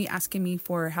comes to me asking me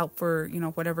for help for,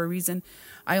 whatever reason,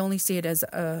 I only see it as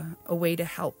a way to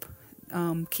help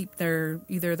keep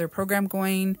either their program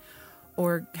going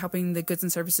or helping the goods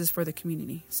and services for the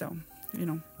community. So,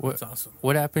 That's awesome.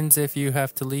 What happens if you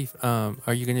have to leave?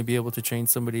 Are you going to be able to train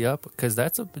somebody up? Because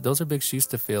those are big shoes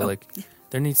to fill. Like,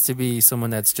 there needs to be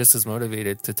someone that's just as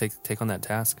motivated to take on that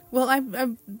task. Well,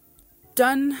 I've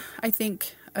done, I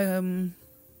think,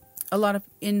 a lot of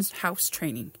in-house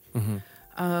training.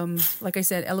 Like I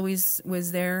said, Eloise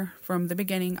was there from the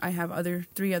beginning. I have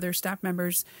 3 other staff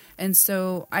members, and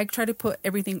so I try to put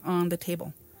everything on the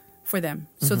table for them,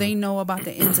 so they know about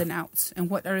the ins and outs and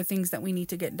what are the things that we need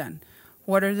to get done.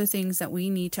 what are the things that we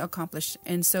need to accomplish.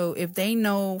 And so if they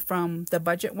know from the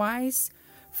budget wise,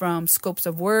 from scopes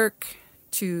of work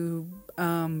to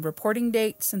reporting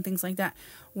dates and things like that,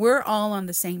 we're all on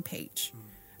the same page.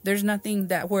 There's nothing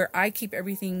that where I keep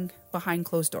everything behind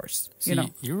closed doors. So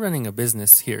you're running a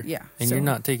business here. Yeah. And so, you're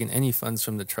not taking any funds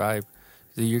from the tribe.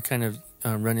 So you're kind of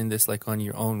running this like on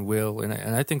your own will. And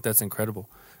I think that's incredible.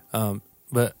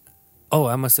 But,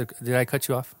 did I cut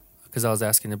you off? Because I was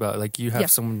asking about, like, you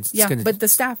have someone. But the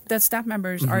staff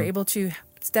members are able to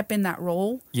step in that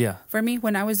role. Yeah. For me,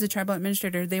 when I was the tribal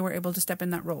administrator, they were able to step in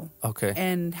that role. Okay.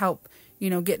 And help,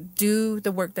 do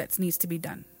the work that needs to be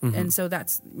done. And so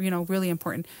that's, really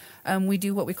important. We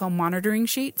do what we call monitoring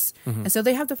sheets. And so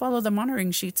they have to follow the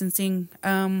monitoring sheets and seeing,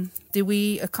 did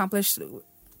we accomplish,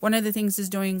 one of the things is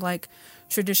doing like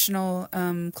traditional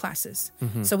classes.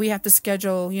 So we have to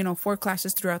schedule, 4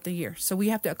 classes throughout the year. So we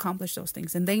have to accomplish those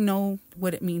things. And they know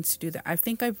what it means to do that. I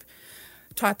think I've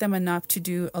taught them enough to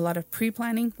do a lot of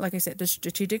pre-planning. Like I said, the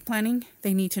strategic planning,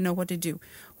 they need to know what to do.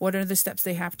 What are the steps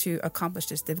they have to accomplish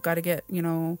this? They've got to get,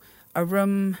 a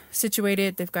room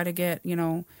situated. They've got to get,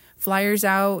 flyers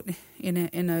out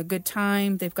in a good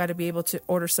time. They've got to be able to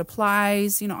order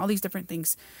supplies, all these different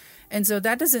things. And so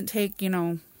that doesn't take,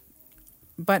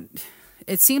 but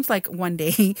it seems like one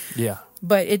day. Yeah.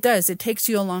 But it does. It takes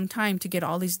you a long time to get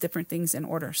all these different things in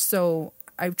order. So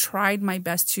I've tried my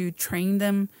best to train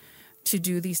them to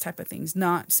do these type of things,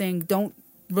 not saying don't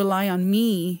rely on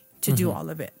me to do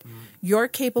all of it. You're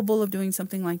capable of doing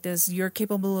something like this. You're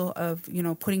capable of,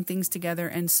 putting things together.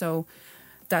 And so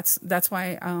that's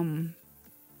why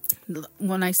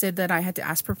when I said that I had to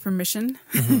ask for permission,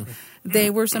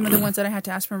 they were some of the ones that I had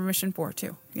to ask for permission for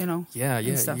too,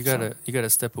 Yeah. Stuff, you gotta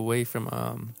step away from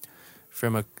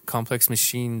a complex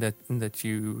machine that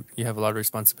you have a lot of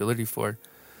responsibility for.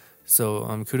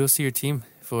 So kudos to your team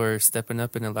for stepping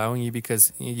up and allowing you,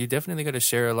 because you definitely got to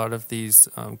share a lot of these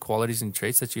qualities and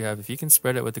traits that you have. If you can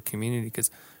spread it with the community,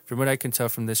 because from what I can tell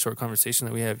from this short conversation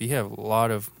that we have, you have a lot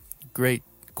of great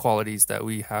qualities that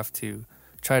we have to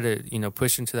try to,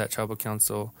 push into that tribal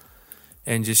council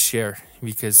and just share,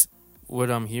 because what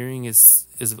I'm hearing is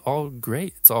all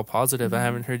great. It's all positive. I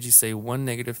haven't heard you say one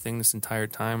negative thing this entire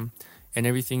time, and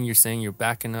everything you're saying, you're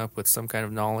backing up with some kind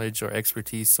of knowledge or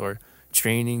expertise or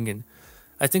training. And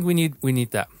I think we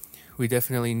need that. We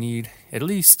definitely need at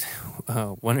least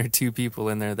 1 or 2 people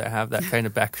in there that have that kind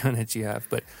of background that you have.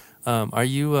 But are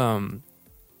you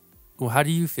how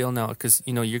do you feel now? Because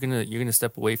you're gonna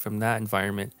step away from that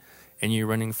environment, and you're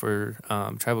running for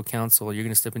tribal council. You're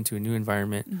gonna step into a new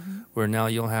environment where now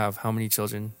you'll have how many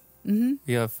children?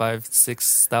 You have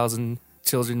 5,000-6,000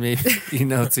 children, maybe.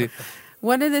 To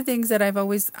one of the things that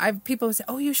people say,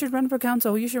 oh, you should run for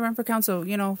council. You should run for council,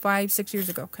 5-6 years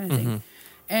ago kind of thing.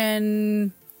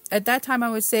 And at that time I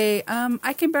would say,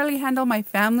 I can barely handle my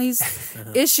family's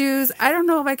issues. I don't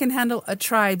know if I can handle a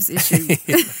tribe's issues.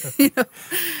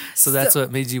 So that's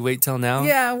what made you wait till now?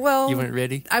 Yeah, well. You weren't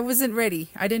ready? I wasn't ready.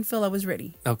 I didn't feel I was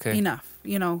ready. Okay. Enough,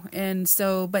 And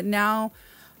so, but now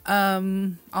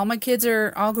all my kids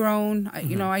are all grown.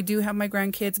 I do have my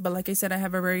grandkids, but like I said, I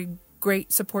have a very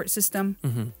great support system.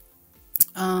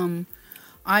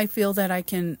 I feel that I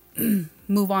can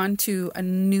move on to a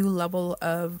new level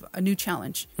of a new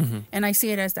challenge. And I see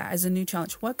it as a new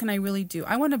challenge. What can I really do?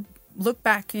 I want to look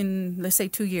back in, let's say,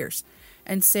 2 years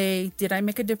and say, did I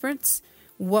make a difference?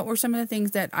 What were some of the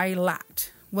things that I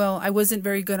lacked? Well, I wasn't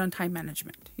very good on time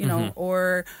management,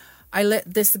 or I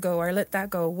let this go or I let that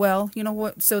go. Well, you know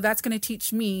what? So that's going to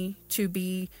teach me to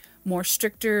be more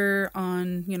stricter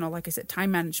on, like I said, time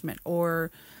management,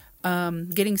 or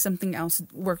getting something else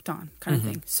worked on kind of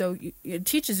thing. So it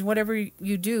teaches, whatever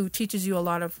you do teaches you a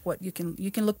lot of what you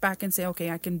can look back and say,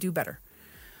 okay, I can do better.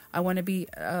 I want to be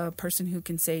a person who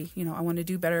can say, I want to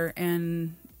do better.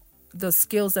 And the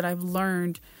skills that I've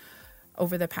learned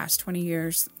over the past 20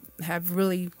 years have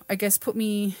really, I guess, put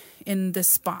me in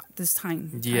this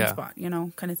time spot,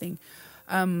 kind of thing.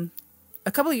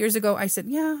 A couple of years ago, I said,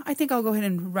 yeah, I think I'll go ahead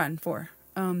and run for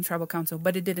tribal council,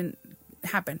 but it didn't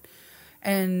happen.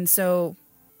 And so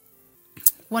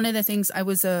one of the things, I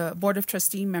was a board of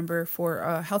trustee member for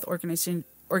a health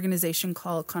organization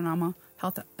called Kanama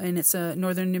Health, and it's a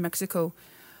Northern New Mexico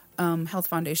health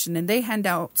foundation. And they hand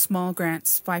out small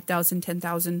grants, $5,000,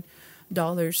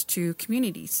 $10,000 to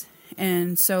communities.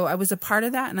 And so I was a part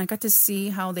of that, and I got to see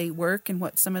how they work and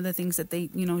what some of the things that they,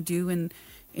 do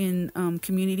in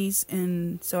communities.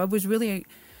 And so I was really,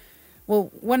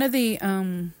 one of the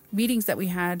meetings that we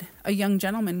had, a young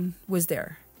gentleman was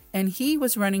there, and he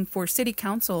was running for city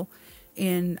council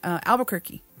in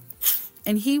Albuquerque,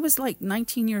 and he was like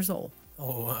 19 years old.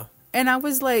 Oh, wow. And I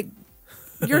was like,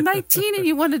 you're 19 and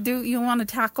you want to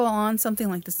tackle on something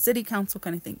like the city council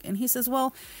kind of thing. And he says,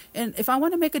 well, and if I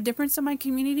want to make a difference in my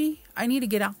community, I need to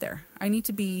get out there. I need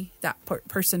to be that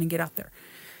person and get out there.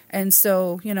 And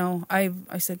so, I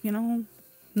said,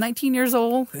 19 years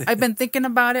old. I've been thinking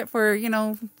about it for,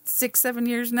 6-7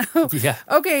 years now. Yeah.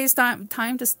 Okay, it's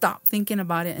time to stop thinking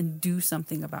about it and do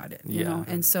something about it. You know?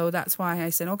 And so that's why I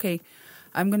said, okay,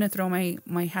 I'm going to throw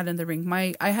my hat in the ring.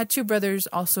 I had two brothers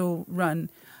also run.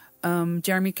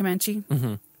 Jeremy Comanche.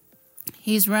 Mm-hmm.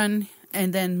 He's run.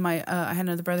 And then I had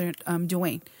another brother,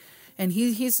 Dwayne. And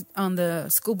he's on the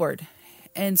school board.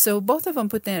 And so both of them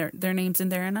put their names in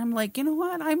there. And I'm like, you know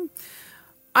what?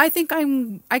 I think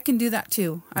I can do that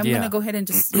too. I'm going to go ahead and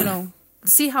just,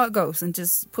 see how it goes and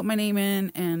just put my name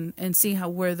in and see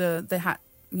where the hat,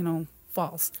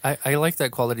 falls. I like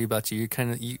that quality about you. You're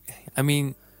kind of,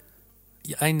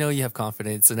 I know you have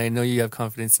confidence and I know you have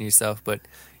confidence in yourself, but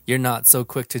you're not so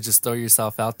quick to just throw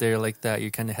yourself out there like that.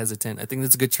 You're kind of hesitant. I think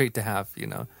that's a good trait to have,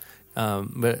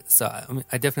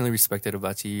 I definitely respect it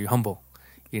about you. You're humble,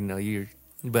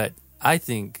 but I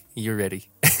think you're ready.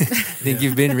 I think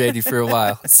you've been ready for a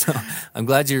while. So I'm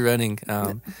glad you're running.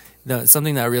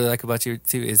 Something that I really like about you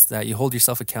too is that you hold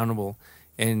yourself accountable,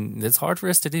 and it's hard for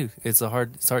us to do. It's a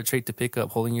hard trait to pick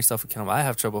up, holding yourself accountable. I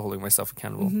have trouble holding myself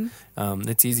accountable. Mm-hmm.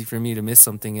 It's easy for me to miss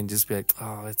something and just be like,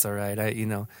 oh, it's all right.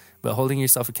 But holding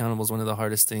yourself accountable is one of the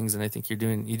hardest things, and I think you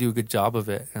do a good job of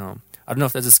it. I don't know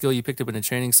if that's a skill you picked up in a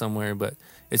training somewhere, but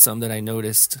it's something that I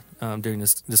noticed during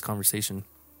this conversation.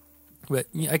 But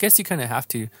I guess you kind of have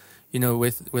to,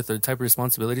 with the type of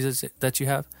responsibilities that you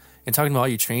have, and talking about all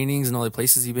your trainings and all the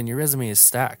places you've been. Your resume is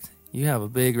stacked. You have a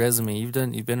big resume. You've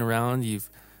been around. You've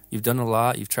done a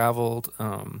lot. You've traveled.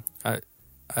 I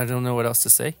don't know what else to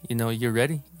say. You're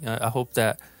ready. I hope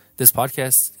that this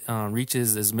podcast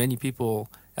reaches as many people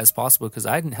as possible, because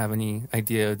I didn't have any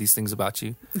idea of these things about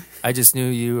you. I just knew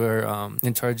you were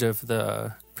in charge of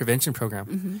the prevention program.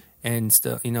 Mm-hmm. And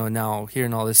still, now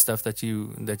hearing all this stuff that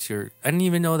you're, I didn't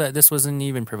even know that this wasn't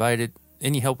even provided.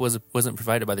 Any help wasn't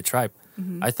provided by the tribe.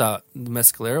 Mm-hmm. I thought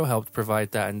Mescalero helped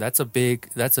provide that, and that's a big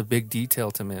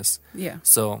detail to miss. Yeah.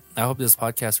 So I hope this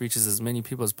podcast reaches as many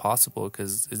people as possible,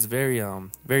 because it's very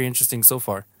very interesting so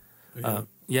far. Yeah.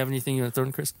 You have anything you want to throw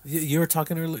in, Chris? You were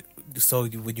talking earlier. So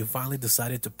when you finally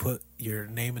decided to put your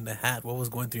name in the hat, what was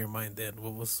going through your mind then?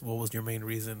 What was your main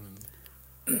reason?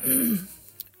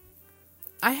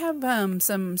 I have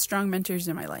some strong mentors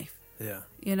in my life. Yeah.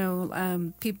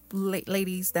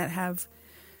 Ladies that have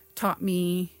taught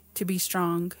me to be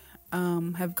strong,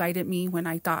 have guided me when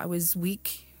I thought I was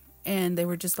weak. And they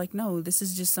were just like, no, this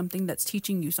is just something that's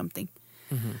teaching you something.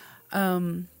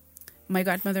 Mm-hmm. My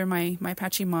godmother, my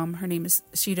Apache mom, her name is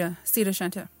Sita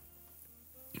Shanta.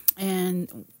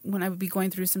 And when I would be going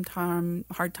through some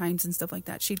hard times and stuff like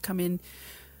that, she'd come in,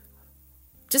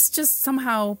 just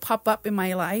somehow pop up in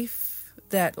my life.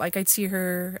 That like I'd see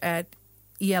her at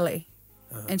ELA,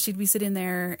 and she'd be sitting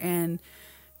there and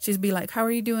she'd be like, how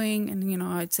are you doing? And,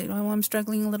 I'd say, oh, well, I'm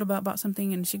struggling a little bit about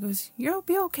something. And she goes, you'll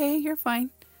be okay. You're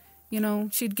fine.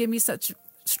 She'd give me such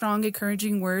strong,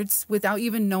 encouraging words without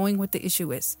even knowing what the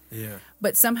issue is. Yeah.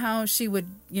 But somehow she would,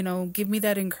 give me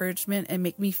that encouragement and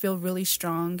make me feel really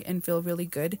strong and feel really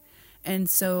good. And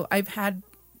so I've had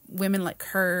women like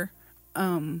her,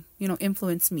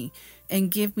 influence me and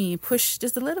give me push,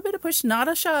 just a little bit of push, not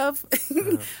a shove,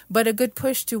 but a good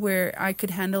push to where I could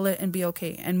handle it and be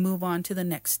okay and move on to the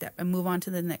next step and move on to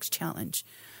the next challenge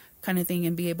kind of thing,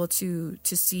 and be able to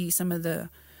see some of the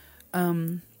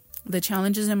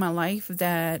challenges in my life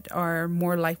that are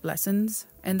more life lessons.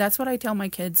 And that's what I tell my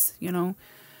kids,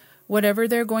 whatever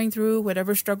they're going through,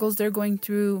 whatever struggles they're going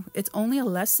through, it's only a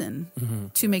lesson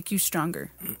to make you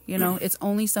stronger. It's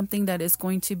only something that is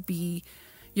going to be,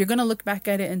 you're going to look back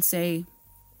at it and say,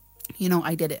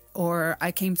 I did it, or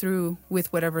I came through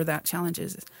with whatever that challenge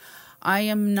is. I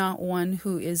am not one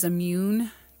who is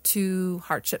immune to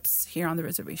hardships here on the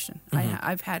reservation.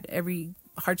 I've had every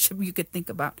hardship you could think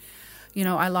about.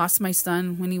 I lost my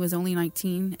son when he was only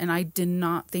 19, and I did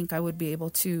not think I would be able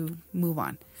to move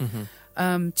on.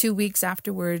 2 weeks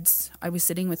afterwards, I was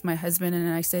sitting with my husband,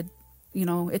 and I said,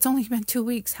 it's only been 2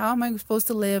 weeks. How am I supposed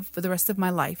to live for the rest of my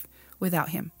life without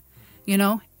him?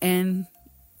 And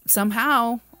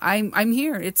somehow I'm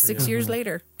here. It's 6 years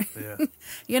later,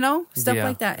 stuff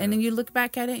like that. And then you look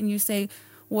back at it and you say,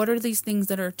 what are these things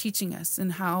that are teaching us,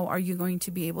 and how are you going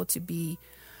to be able to be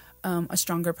a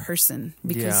stronger person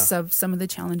because of some of the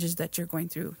challenges that you're going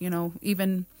through?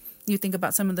 Even you think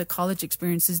about some of the college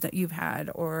experiences that you've had,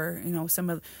 or some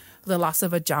of the loss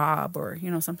of a job, or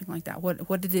something like that.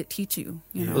 What did it teach you?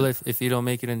 You know. Well, if you don't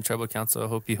make it in Tribal Council, I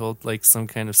hope you hold like some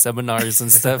kind of seminars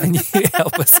and stuff, and you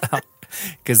help us out,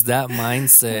 because that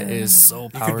mindset is so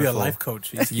powerful. You could be a life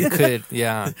coach. You could,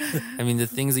 yeah. I mean, the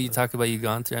things that you talk about, you've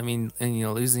gone through. I mean, and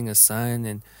losing a son,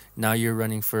 and now you're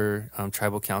running for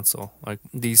Tribal Council. Like,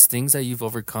 these things that you've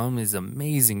overcome is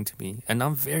amazing to me, and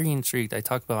I'm very intrigued. I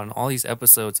talk about in all these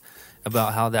episodes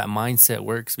about how that mindset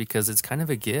works, because it's kind of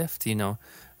a gift.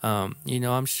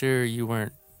 I'm sure you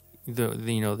weren't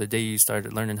the day you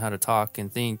started learning how to talk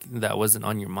and think, that wasn't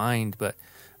on your mind, but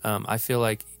I feel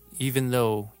like even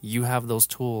though you have those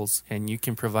tools and you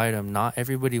can provide them, not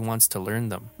everybody wants to learn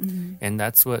them. Mm-hmm. And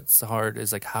that's what's hard,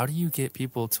 is like, how do you get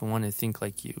people to want to think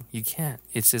like you? You can't.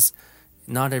 It's just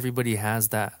not everybody has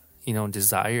that,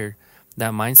 desire.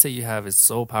 That mindset you have is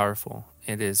so powerful.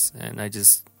 It is. And I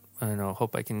don't know,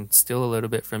 hope I can steal a little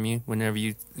bit from you whenever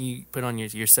you put on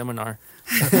your seminar.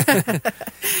 Yeah.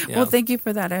 Well, thank you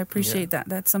for that. I appreciate that.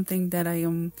 That's something that I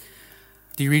Do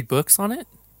you read books on it?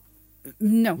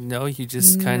 No. No, you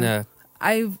just kind of...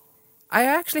 I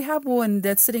actually have one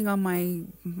that's sitting on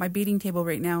my beating table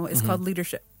right now. It's called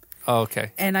Leadership. Oh,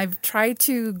 okay. And I've tried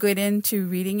to get into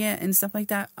reading it and stuff like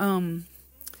that.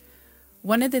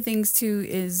 One of the things, too,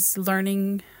 is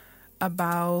learning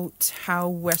about how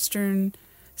Western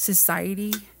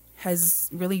society has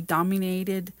really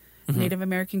dominated Native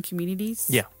American communities.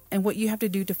 Yeah. And what you have to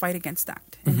do to fight against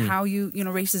that, and how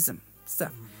racism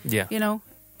stuff. Yeah.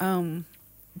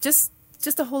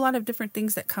 Just a whole lot of different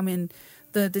things that come in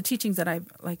the teachings that I've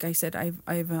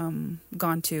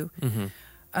gone to.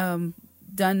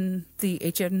 Done the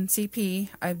HNCP.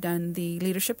 I've done the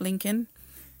Leadership Lincoln.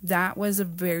 That was a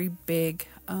very big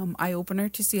eye opener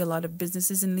to see a lot of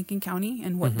businesses in Lincoln County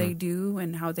and what they do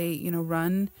and how they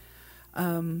run.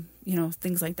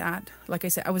 Things like that. Like I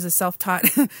said, I was a self-taught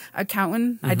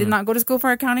accountant. I did not go to school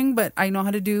for accounting, but I know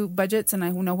how to do budgets, and I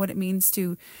know what it means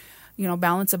to,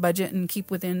 balance a budget and keep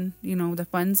within, the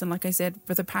funds. And like I said,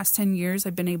 for the past 10 years,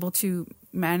 I've been able to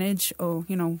manage,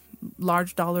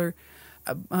 large dollar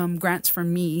grants for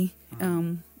me.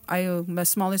 The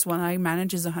smallest one I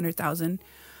manage is $100,000.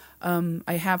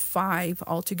 I have 5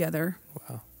 altogether.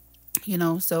 Wow.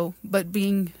 But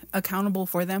being accountable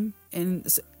for them, and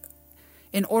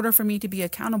in order for me to be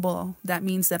accountable, that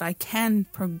means that I can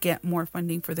get more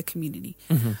funding for the community.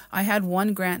 I had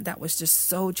one grant that was just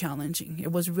so challenging.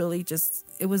 It was really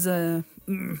do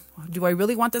I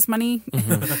really want this money?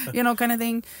 Kind of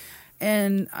thing.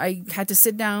 And I had to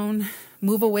sit down,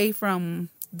 move away from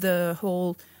the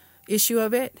whole issue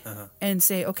of it, and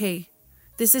say, okay,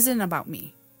 this isn't about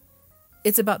me.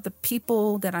 It's about the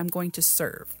people that I'm going to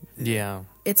serve. Yeah.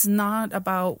 It's not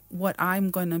about what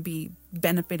I'm going to be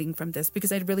benefiting from this,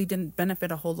 because I really didn't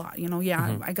benefit a whole lot.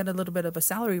 I got a little bit of a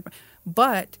salary,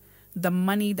 but the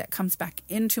money that comes back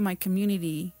into my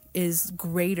community is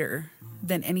greater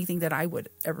than anything that I would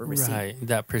ever receive. Right.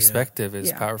 That perspective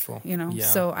is powerful.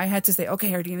 So I had to say,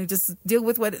 okay, Ardina, just deal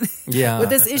with with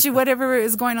this issue, whatever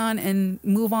is going on, and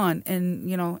move on.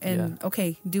 And,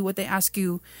 okay, do what they ask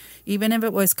you, even if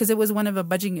it was, because it was one of the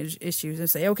budgeting issues. They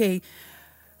say, okay,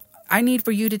 I need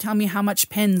for you to tell me how much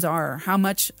pens are, how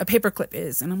much a paperclip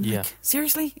is. And I'm like,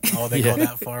 seriously? Oh, they go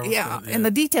that far? And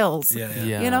the details.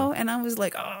 And I was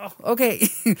like, oh, okay,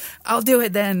 I'll do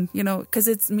it then, because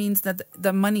it means that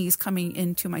the money is coming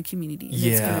into my community. And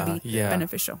it's going to be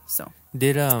beneficial. So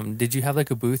Did you have like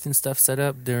a booth and stuff set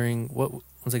up during, what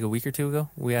was like a week or two ago?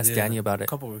 We asked Danny about it. A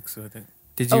couple weeks ago, I think.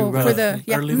 Did you run for the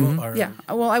yeah.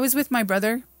 Well, I was with my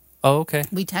brother. Oh, okay.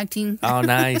 We tag team. Oh,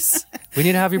 nice. We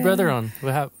need to have your brother on.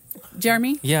 We'll have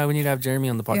Jeremy? Yeah, we need to have Jeremy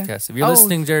on the podcast. If you're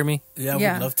listening, Jeremy. Yeah,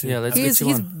 we'd love to. Yeah, let's get you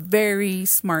he's on. very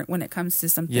smart when it comes to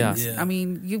some things. Yeah. I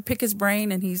mean, you pick his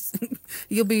brain and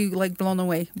you'll be like blown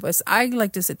away. But I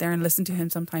like to sit there and listen to him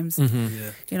sometimes,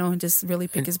 and just really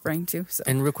pick his brain too. So.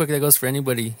 And real quick, that goes for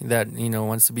anybody that,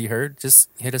 wants to be heard. Just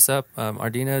hit us up.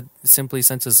 Ardina simply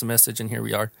sent us a message and here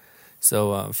we are.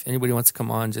 So if anybody wants to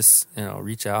come on, just,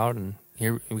 reach out and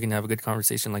here we can have a good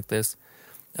conversation like this.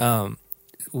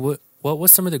 What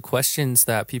was some of the questions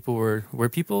that people were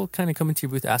people kind of coming to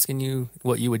your booth asking you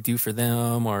what you would do for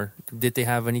them, or did they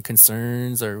have any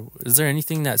concerns, or is there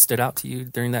anything that stood out to you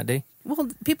during that day? Well,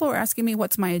 people were asking me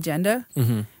what's my agenda,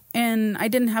 and I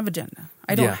didn't have agenda.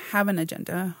 I don't have an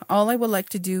agenda. All I would like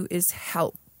to do is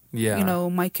help,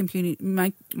 my community,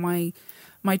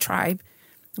 my tribe,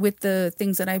 with the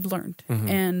things that I've learned.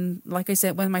 And like I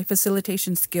said, with my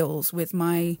facilitation skills, with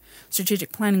my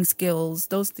strategic planning skills,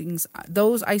 those things,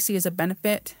 those I see as a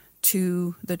benefit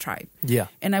to the tribe. Yeah.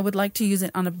 And I would like to use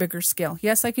it on a bigger scale.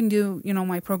 Yes, I can do,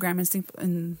 my program and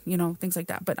things like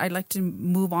that, but I'd like to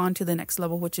move on to the next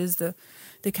level, which is the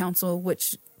council,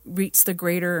 which reach the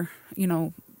greater,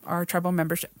 our tribal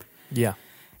membership. Yeah.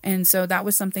 And so that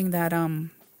was something that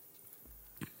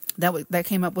that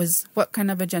came up was, what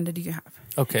kind of agenda do you have?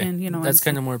 Okay. And, that's and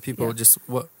kind so- of more people yeah. just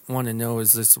want to know,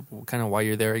 is this kind of why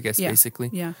you're there, I guess, Yeah. basically.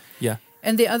 Yeah. Yeah.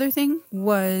 And the other thing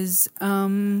was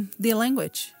the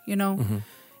language.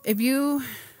 If you,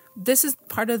 this is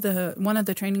part of one of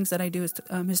the trainings that I do is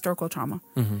historical trauma,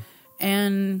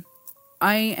 and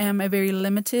I am a very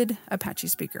limited Apache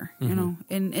speaker.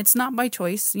 And it's not by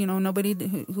choice. Nobody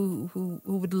who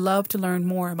would love to learn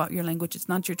more about your language. It's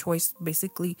not your choice,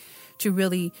 basically, to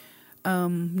really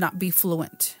not be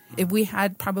fluent. If we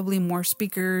had probably more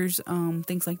speakers,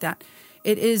 things like that,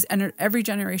 it is, and every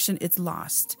generation it's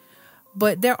lost.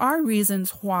 But there are reasons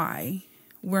why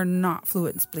we're not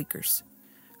fluent speakers.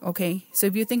 Okay, so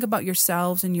if you think about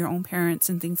yourselves and your own parents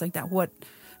and things like that,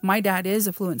 my dad is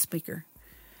a fluent speaker,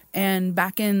 and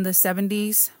back in the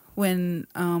 70s when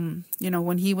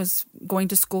when he was going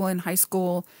to school in high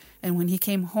school and when he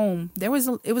came home, it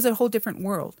was a whole different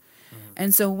world.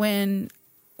 And so when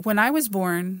I was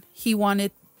born, he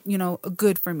wanted a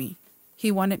good for me.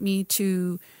 He wanted me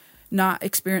to not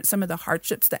experience some of the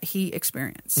hardships that he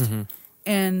experienced.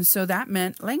 And so that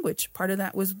meant language. Part of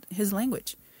that was his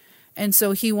language. And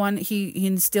so he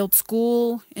instilled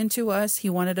school into us. He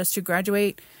wanted us to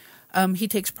graduate. He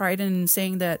takes pride in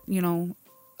saying that,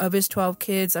 of his 12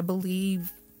 kids, I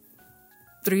believe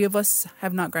 3 of us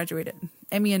have not graduated.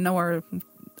 Emmy and Noah are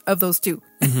of those 2.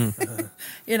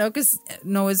 Because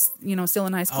Noah's, still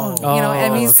in high school.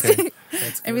 Emmy's, okay.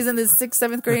 Emmy's in the 6th,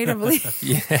 7th grade, I believe.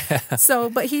 Yeah. So,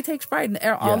 but he takes pride in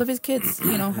all Yeah. of his kids,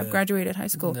 have graduated high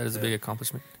school. That is a big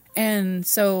accomplishment. And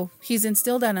so he's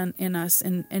instilled that in us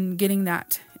and getting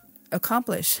that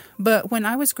accomplished. But when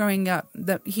I was growing up,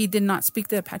 he did not speak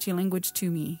the Apache language to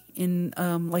me in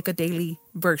like a daily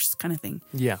verse kind of thing.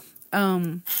 Yeah.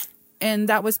 And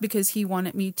that was because he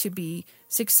wanted me to be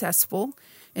successful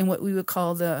in what we would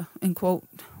call the, in quote,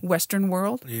 Western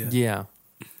world. Yeah.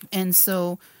 And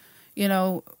so,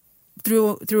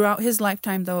 throughout his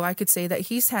lifetime, though, I could say that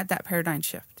he's had that paradigm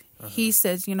shift. He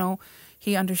says,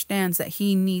 he understands that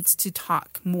he needs to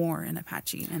talk more in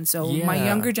Apache. And so my Yeah.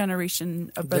 younger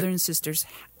generation of brothers and sisters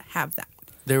have that.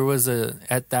 There was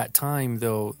at that time,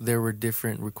 though, there were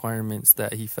different requirements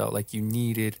that he felt like you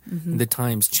needed. The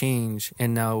times change,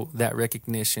 and now that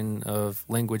recognition of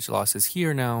language loss is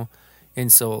here now.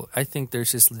 And so I think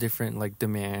there's just different like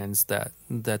demands that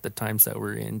the times that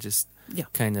we're in just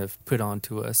kind of put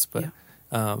onto us. But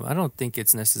I don't think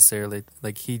it's necessarily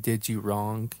like he did you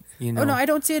wrong. Oh no, I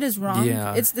don't see it as wrong.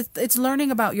 Yeah. It's learning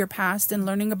about your past and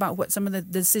learning about what some of the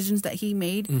decisions that he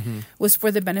made was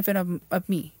for the benefit of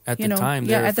me. At the time,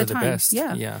 they were at for the the time. best.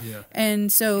 Yeah.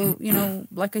 And so,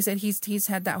 like I said, he's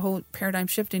had that whole paradigm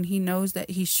shift, and he knows that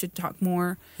he should talk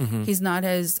more. He's not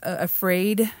as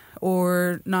afraid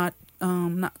or not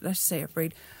let's say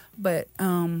afraid, but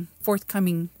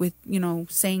forthcoming with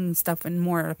saying stuff in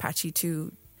more Apache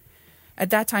to. At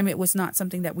that time, it was not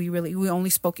something that we only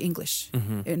spoke English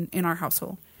in our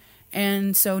household.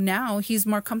 And so now he's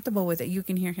more comfortable with it. You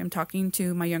can hear him talking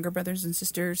to my younger brothers and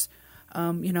sisters,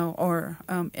 and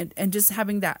just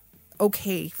having that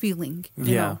okay feeling,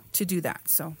 to do that.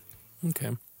 So,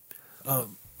 Okay.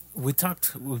 We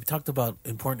talked about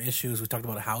important issues. We talked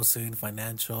about housing,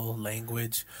 financial,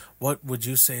 language. What would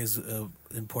you say is an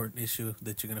important issue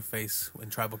that you're going to face in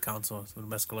tribal council in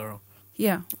Mescalero?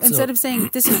 yeah. Instead of saying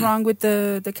this is wrong with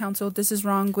the council, this is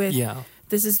wrong with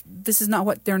this is not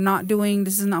what they're not doing,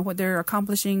 this is not what they're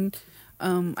accomplishing.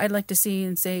 I'd like to see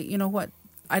and say, you know what,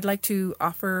 I'd like to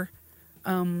offer,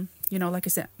 like I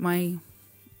said, my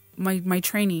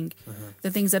training,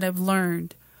 the things that I've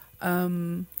learned,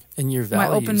 And your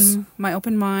values. my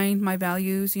open mind, my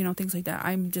values, things like that.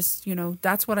 I'm just,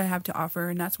 that's what I have to offer,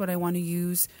 and that's what I want to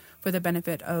use for the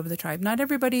benefit of the tribe. Not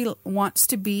everybody wants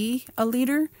to be a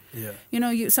leader. Yeah.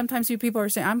 Sometimes you people are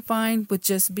saying, I'm fine with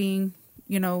just being,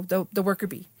 the worker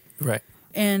bee. Right.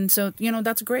 And so,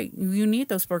 that's great. You need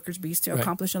those workers bees to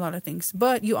accomplish a lot of things.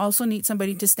 But you also need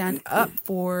somebody to stand up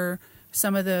for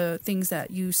some of the things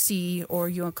that you see or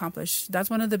you accomplish. That's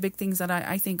one of the big things that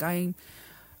I think I'm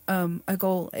a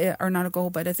goal, or not a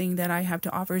goal, but a thing that I have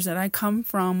to offer is that I come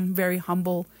from very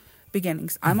humble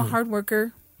beginnings. I'm a hard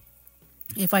worker.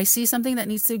 If I see something that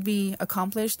needs to be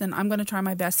accomplished, then I'm going to try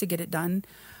my best to get it done.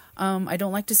 I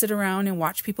don't like to sit around and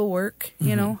watch people work.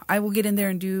 I will get in there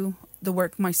and do the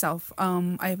work myself.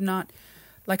 I have not,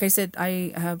 like I said,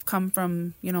 I have come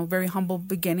from, very humble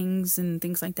beginnings and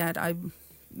things like that.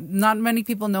 not many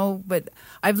people know, but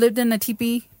I've lived in a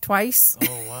teepee twice Oh,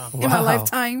 wow. in my Wow.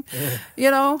 lifetime.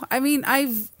 I mean,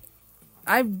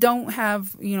 I don't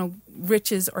have,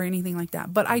 riches or anything like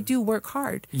that, but I do work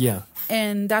hard. Yeah.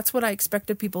 And that's what I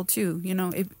expect of people too.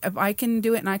 If I can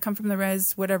do it and I come from the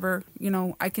res, whatever,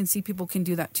 I can see people can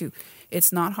do that too.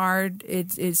 It's not hard.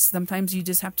 It's sometimes you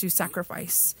just have to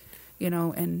sacrifice,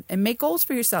 and make goals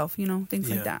for yourself, things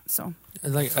like that. So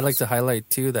I'd like to highlight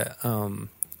too that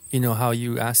how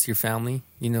you asked your family,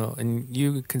 and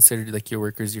you considered like your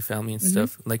workers your family and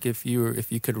stuff. Like if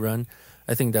you could run,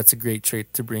 I think that's a great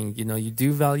trait to bring. You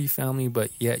do value family,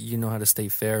 but yet you know how to stay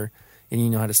fair and you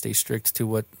know how to stay strict to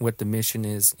what the mission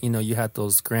is. You had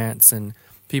those grants and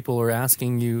people were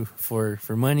asking you for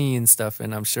money and stuff,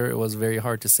 and I'm sure it was very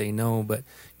hard to say no, but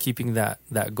keeping that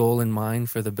goal in mind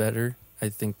for the better, I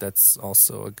think that's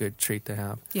also a good trait to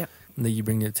have. yeah. That you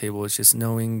bring to the table. It's just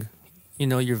knowing,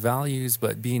 your values,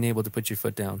 but being able to put your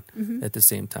foot down at the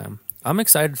same time. I'm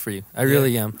excited for you. I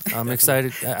really am. I'm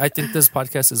excited. I think this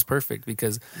podcast is perfect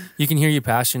because you can hear your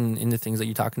passion in the things that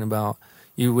you're talking about.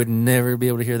 You would never be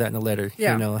able to hear that in a letter.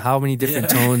 Yeah. How many different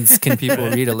tones can people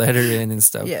read a letter in and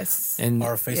stuff? Yes. And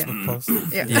Or a Facebook post.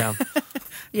 Yeah. yeah.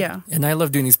 Yeah. And I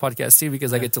love doing these podcasts too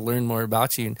because I get to learn more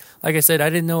about you. And like I said, I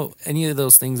didn't know any of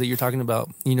those things that you're talking about,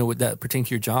 that pertain to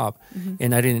your job.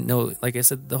 And I didn't know, like I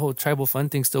said, the whole tribal fund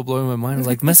thing still blowing my mind. I was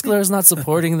like, Mescaler is not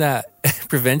supporting that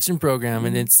prevention program.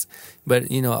 And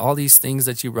but all these things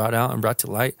that you brought out and brought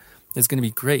to light is going to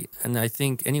be great. And I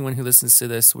think anyone who listens to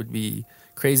this would be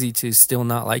crazy to still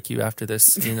not like you after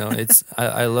this.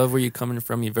 I love where you're coming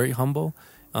from. You're very humble.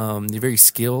 You're very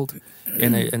skilled,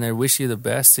 and I wish you the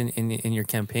best in your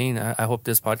campaign. I hope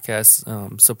this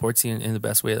podcast supports you in the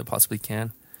best way that it possibly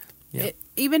can. Yeah.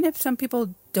 Even if some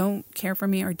people don't care for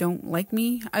me or don't like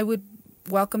me, I would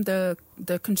welcome the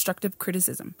constructive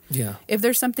criticism. Yeah. If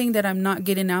there's something that I'm not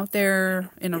getting out there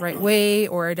in the right way,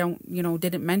 or I don't,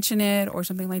 didn't mention it or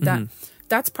something like that,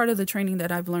 that's part of the training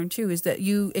that I've learned too, is that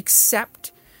you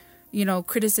accept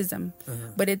criticism,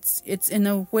 but it's in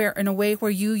a way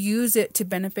where you use it to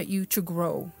benefit you to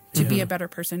grow, to be a better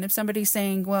person. If somebody's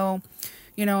saying, well,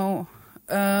 you're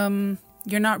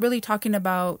not really talking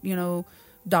about,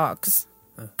 dogs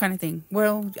kind of thing.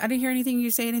 Well, I didn't hear you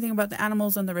say anything about the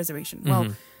animals on the reservation. Well,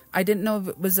 I didn't know if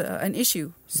it was an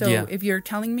issue. So if you're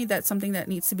telling me that's something that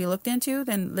needs to be looked into,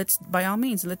 then by all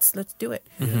means, let's do it,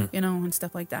 and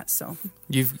stuff like that. So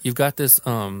You've got this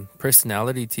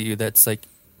personality to you that's like,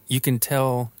 you can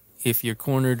tell if you're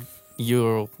cornered,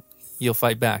 you'll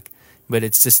fight back, but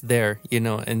it's just there,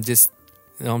 and just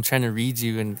I'm trying to read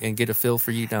you and get a feel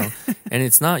for you now, and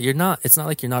it's not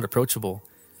like you're not approachable.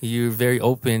 You're very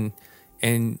open,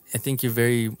 and I think you're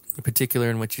very particular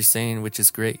in what you're saying, which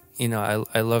is great.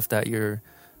 I love that you're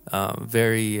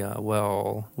very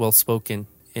well spoken,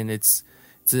 and it's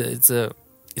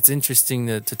interesting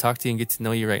to talk to you and get to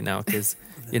know you right now because.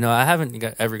 I haven't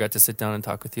ever got to sit down and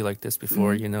talk with you like this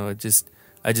before.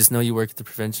 I just know you work at the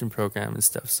prevention program and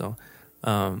stuff. So,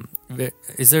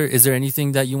 is there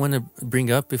anything that you want to bring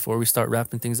up before we start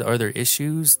wrapping things up? Are there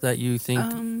issues that you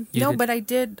think? No, but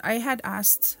I had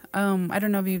asked. I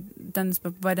don't know if you've done this,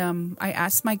 but I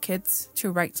asked my kids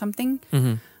to write something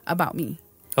about me.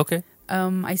 Okay.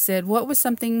 I said, what was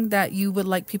something that you would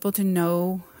like people to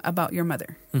know about your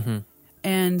mother?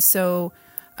 And so,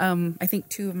 I think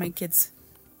 2 of my kids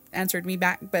answered me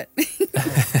back, but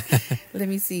let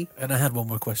me see. And I had one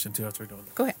more question too after we're done.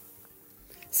 Go ahead.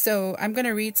 So I'm going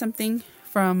to read something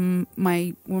from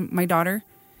my daughter,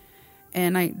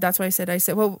 and that's why I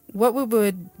said, well, what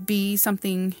would be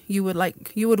something you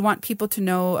would want people to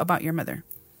know about your mother?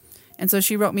 And so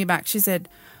she wrote me back. She said,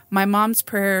 my mom's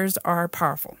prayers are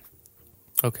powerful.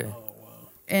 Okay.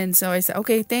 And so I said,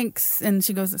 okay, thanks. And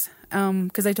she goes,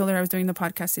 because I told her I was doing the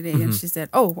podcast today, and she said,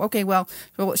 oh, okay, well,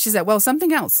 she said, well,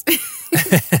 something else.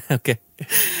 Okay.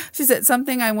 She said,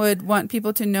 something I would want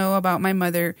people to know about my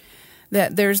mother,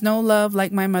 that there's no love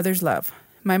like my mother's love.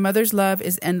 My mother's love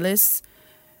is endless,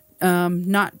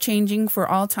 not changing for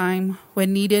all time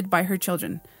when needed by her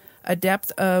children. A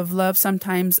depth of love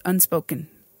sometimes unspoken.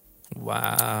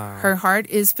 Wow. Her heart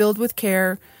is filled with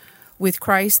care. With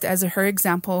Christ as her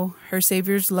example, her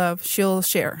Savior's love she'll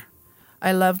share.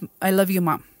 I love you,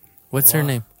 Mom. What's her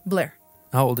name? Blair.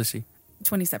 How old is she?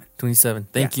 27. 27.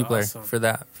 Thank you, Blair, awesome. for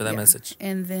that Yeah. message.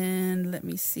 And then let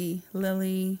me see,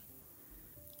 Lily.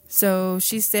 So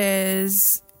she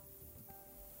says,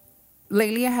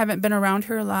 lately I haven't been around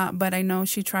her a lot, but I know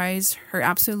she tries her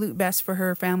absolute best for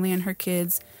her family and her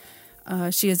kids.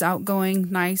 She is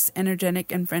outgoing, nice,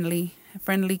 energetic, and friendly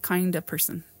kind of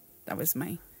person. That was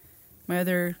my My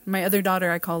other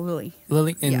daughter I call Lily.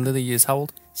 Lily, and Yeah. Lily is how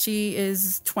old? She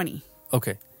is 20.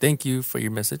 Okay. Thank you for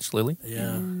your message, Lily.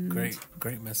 Yeah,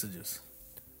 great messages.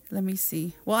 Let me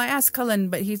see. Well, I asked Cullen,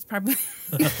 but he's probably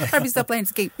still playing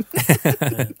Escape.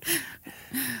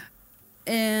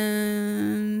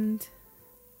 And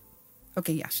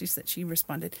okay, yeah, she said she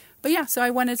responded. But yeah, so I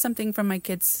wanted something from my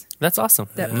kids. That's awesome.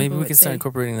 That Maybe people we would can start say.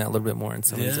 incorporating that a little bit more in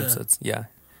some of these Yeah. episodes. Yeah.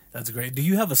 That's great. Do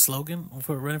you have a slogan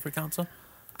for running for council?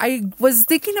 I was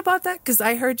thinking about that because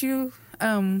I heard you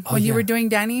when you yeah. were doing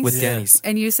Danny's. With Yeah. Danny's.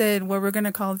 And you said, well, we're going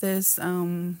to call this,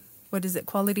 what is it,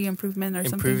 quality improvement or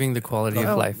something? Improving the quality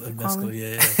Oh. of life. Mescal,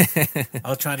 yeah. I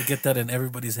was trying to get that in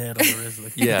everybody's head on the wrist.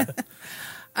 Like, Yeah.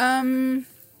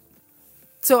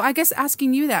 So I guess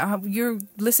asking you that, how you're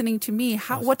listening to me,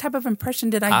 what type of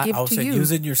impression did I give I was to saying you?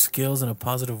 using your skills in a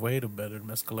positive way to better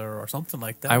Mescalero or something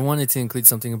like that. I wanted to include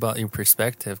something about your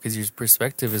perspective because your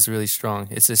perspective is really strong.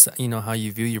 It's just, how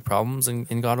you view your problems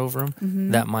and got over them, Mm-hmm.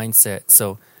 that mindset.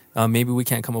 So maybe we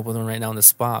can't come up with one right now on the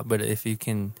spot, but if you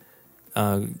can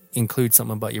include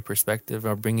something about your perspective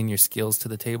or bringing your skills to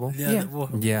the table. Yeah. Well,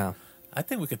 Yeah. I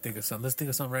think we could think of something. Let's think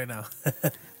of something right now.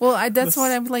 Well, that's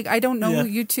what I'm like. I don't know Yeah.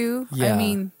 you two. Yeah. I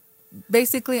mean,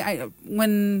 basically,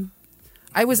 when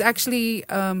I was actually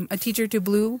a teacher to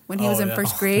Blue when he Oh, was in yeah.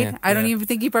 first Oh, grade. man. I don't Yeah. even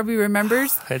think he probably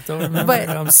remembers. I don't remember. But-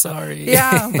 I'm sorry.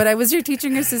 Yeah, but I was your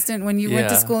teaching assistant when you went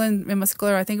to Yeah. school in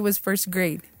Mescalero. I think it was first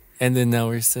grade. And then now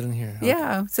we're sitting here.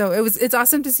 Yeah, so it's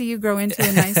awesome to see you grow into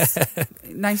a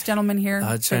nice gentleman here.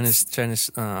 Trying That's-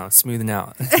 to smoothing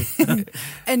out.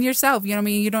 and yourself, I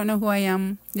mean, you don't know who I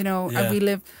am. Yeah.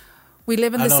 We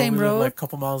live in I the know, same we live road. like a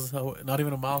couple miles away, not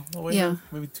even a mile away. Yeah.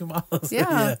 Maybe 2 miles.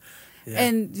 Yeah. Yeah.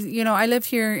 And I live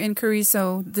here in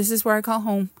Carrizo. This is where I call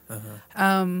home.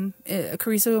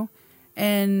 Carrizo,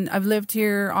 and I've lived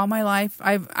here all my life.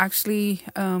 I've actually,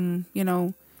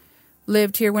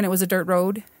 lived here when it was a dirt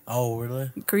road. Oh,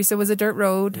 really? Carrizo was a dirt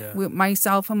road. Yeah.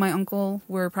 Myself and my uncle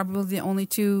were probably the only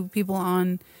two people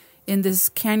in this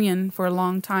canyon for a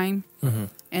long time. Mm-hmm.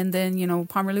 And then,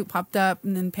 Palmer Loop popped up,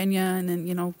 and then Pena, and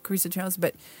then, Carrizo Trails.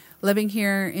 But living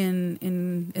here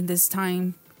in this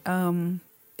time,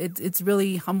 it's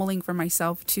really humbling for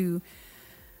myself to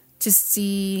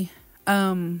see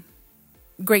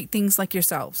great things like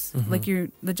yourselves, like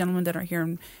the gentlemen that are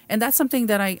here, and that's something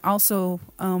that I also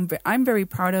I'm very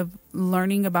proud of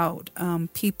learning about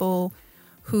people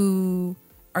who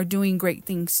are doing great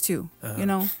things too. You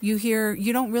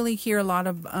don't really hear a lot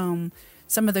of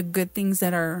some of the good things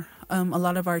that are a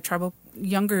lot of our tribal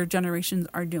younger generations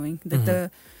are doing.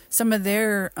 That some of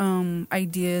their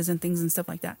ideas and things and stuff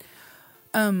like that.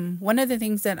 One of the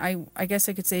things that I guess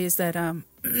I could say is that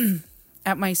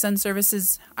at my son's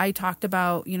services, I talked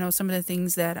about some of the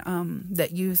things that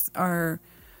that youth are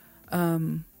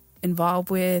involved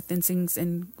with and things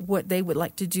and what they would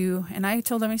like to do. And I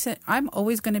told them, I said, I'm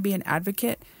always going to be an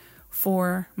advocate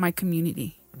for my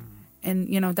community. And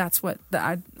that's what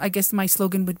I guess my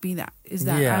slogan would be. That is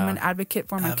that Yeah. I'm an advocate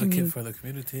for my community. Advocate for the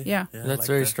community. Yeah. I That's like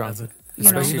very that. strong. As a-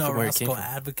 Especially Bruno from where it came Roscoe,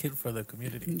 from. advocate for the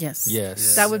community. Yes.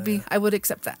 Yes. That would be. I would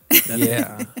accept that.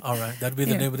 Yeah. All right. That'd be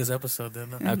the Yeah. name of this episode then.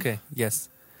 Okay. Yes.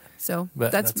 So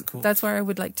But that's that's cool. that's where I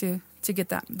would like to get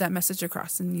that message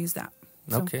across and use that.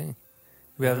 So, Okay. Do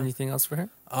we have Yeah. anything else for her?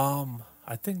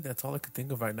 I think that's all I could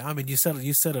think of right now. I mean, you said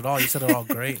it all. You said it all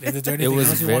great. Is there anything was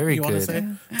else you very want to good.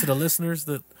 say to the listeners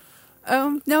that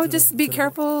No, To just the- be to the-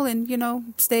 careful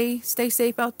and stay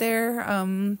safe out there.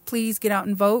 Please get out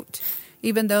and vote,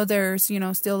 even though there's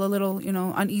still a little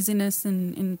uneasiness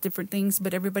and different things.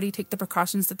 But everybody take the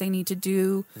precautions that they need to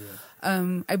do.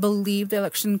 I believe the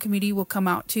election committee will come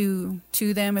out to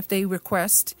them if they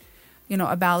request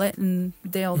a ballot, and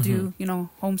they'll do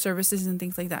home services and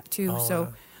things like that too. Oh,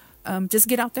 So. Just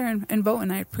get out there and vote,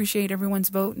 and I appreciate everyone's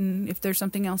vote. And if there's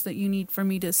something else that you need for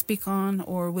me to speak on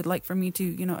or would like for me to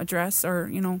address, or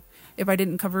if I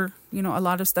didn't cover a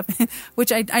lot of stuff,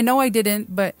 which I know I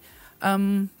didn't, but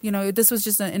this was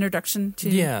just an introduction to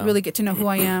Yeah. really get to know who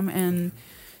I am and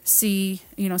see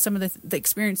some of the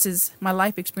experiences, my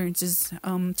life experiences,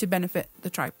 to benefit the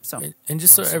tribe. So And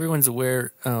just so everyone's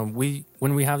aware,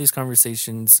 when we have these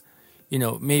conversations,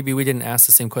 maybe we didn't ask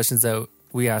the same questions that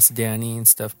we asked Danny and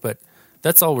stuff, but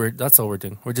that's all we're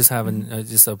doing. We're just having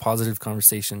just a positive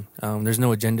conversation. There's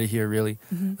no agenda here really.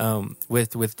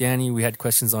 With Danny, we had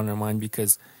questions on our mind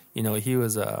because he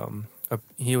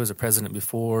was a president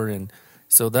before, and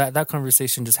so that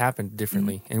conversation just happened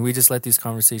differently, and we just let these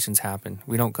conversations happen.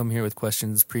 We don't come here with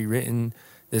questions pre-written.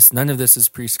 None of this is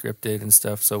pre-scripted and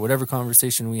stuff. So whatever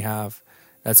conversation we have,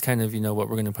 that's kind of what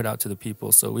we're going to put out to the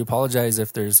people. So we apologize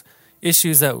if there's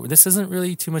issues that this isn't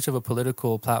really too much of a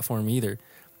political platform either.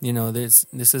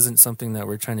 this isn't something that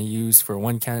we're trying to use for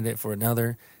one candidate for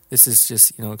another. This is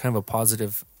just, kind of a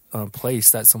positive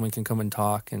place that someone can come and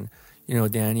talk. And,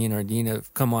 Danny and Ardina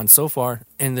have come on so far,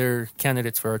 and they're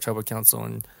candidates for our tribal council.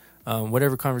 And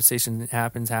whatever conversation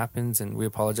happens. And we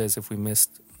apologize if we missed,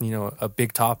 a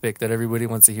big topic that everybody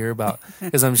wants to hear about.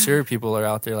 Because I'm sure people are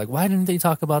out there like, why didn't they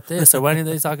talk about this? Or why didn't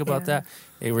they talk about that?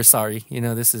 Hey, we're sorry.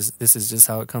 This is just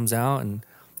how it comes out. And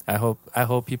I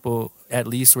hope people at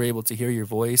least were able to hear your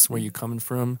voice, where you're coming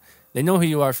from. They know who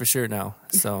you are for sure now.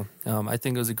 So I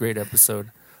think it was a great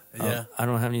episode. Yeah. I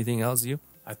don't have anything else. You?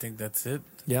 I think that's it.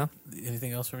 Yeah.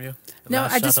 Anything else from you? No,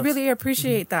 Last I just shout-outs? really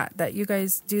appreciate that you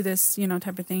guys do this,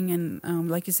 type of thing. And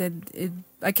like you said,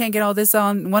 I can't get all this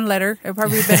on one letter. It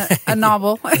probably been a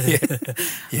novel. Yeah.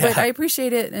 But I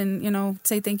appreciate it, and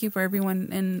say thank you for everyone,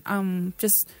 and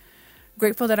just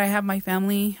grateful that I have my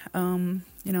family.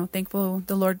 Thankful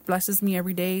the Lord blesses me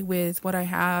every day with what I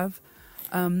have,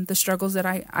 the struggles that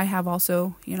I have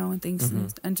also, and things,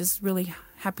 and just really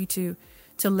happy to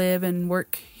live and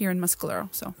work here in Mescalero.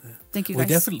 So thank you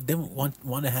guys. We definitely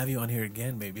want to have you on here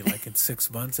again, maybe like in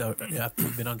 6 months after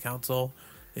you've been on council.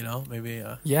 Maybe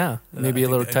maybe a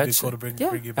little touch. It'd be cool to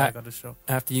bring you back on the show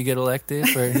after you get elected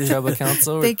for tribal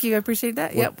council. Thank you, I appreciate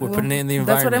that. We're putting it in the environment.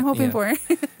 That's what I'm hoping for.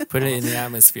 Put it in the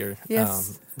atmosphere.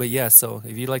 Yes. But yeah, so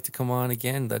if you'd like to come on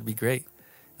again, that'd be great.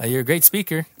 You're a great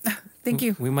speaker. Thank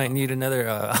you. We might need another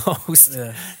host.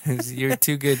 Yeah. You're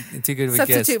too good of a guest.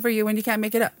 Substitute for you when you can't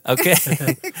make it up. Okay.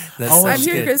 I'm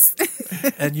here, Chris.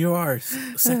 And you are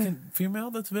second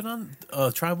female that's been on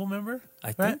a tribal member.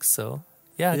 I think so.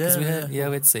 Yeah, because we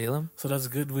had Salem. So that's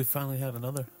good. We finally had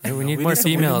another. And we need more females.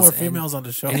 We need more females on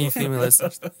the show. Any female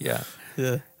listeners? Yeah.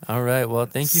 Yeah. All right. Well,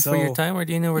 thank you for your time,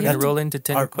 Ardina. We're going to roll into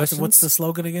 10 questions. What's the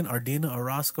slogan again? Ardina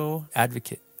Orozco.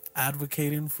 Advocate.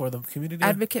 Advocating for the community?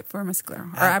 Advocate for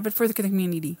Mescalero. Or advocate for the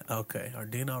community. Okay.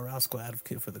 Ardina Orozco,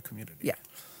 advocate for the community. Yeah.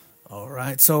 All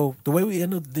right. So the way we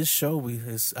ended this show, I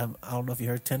don't know if you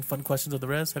heard 10 fun questions of the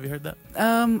res. Have you heard that?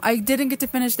 I didn't get to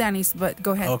finish Danny's, but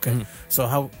go ahead. Okay. So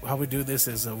how we do this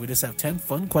is we just have 10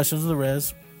 fun questions of the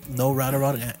res. No right or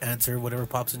wrong answer. Whatever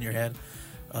pops in your head,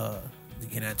 you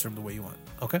can answer them the way you want.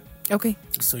 Okay? Okay.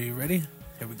 So you ready?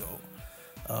 Here we go.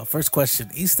 First question.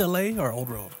 East LA or Old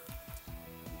Road?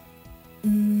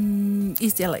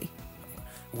 East LA.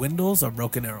 Windows or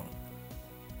Broken Arrow?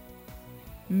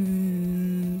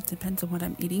 Depends on what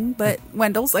I'm eating, but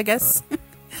Wendell's, I guess.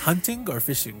 Hunting or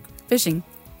fishing? Fishing.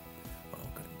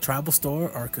 Okay. Tribal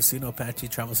store or Casino Apache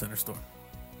Travel Center store?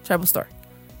 Tribal store.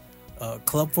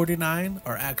 Club 49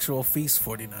 or actual Feast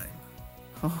 49?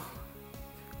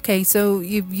 Okay, so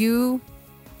if you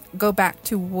go back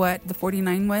to what the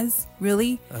 49 was,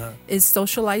 really, is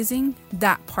socializing.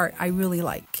 That part I really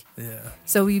like. Yeah.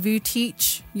 So if you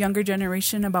teach younger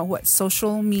generation about what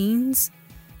social means,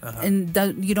 and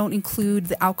you don't include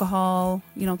the alcohol,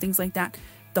 things like that,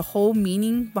 the whole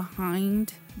meaning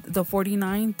behind the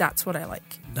 49, that's what I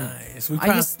like. Nice.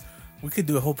 We could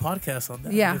do a whole podcast on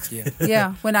that. Yeah.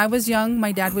 Yeah. When I was young,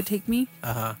 my dad would take me,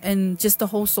 and just the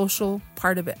whole social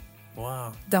part of it.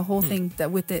 Wow. The whole thing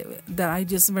that I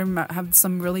just remember, have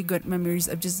some really good memories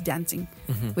of just dancing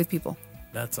with people.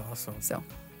 That's awesome. So.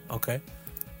 Okay.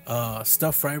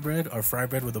 Stuffed fry bread or fry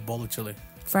bread with a bowl of chili?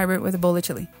 Fry bread with a bowl of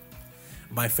chili.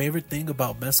 My favorite thing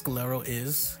about Mescalero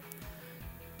is?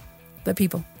 The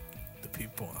people. The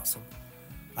people. Awesome.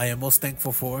 I am most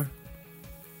thankful for?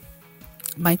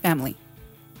 My family.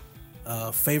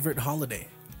 Favorite holiday?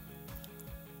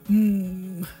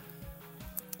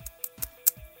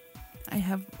 I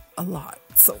have a lot,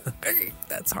 so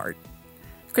that's hard.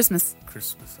 Christmas. All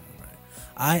right.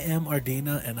 I am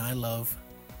Ardina, and I love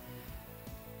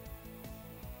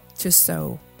to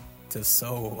sew.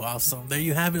 Awesome. There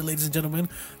you have it, ladies and gentlemen.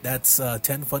 That's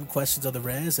 10 fun questions of the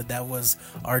res, and that was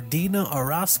Ardina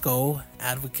Orozco,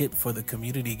 advocate for the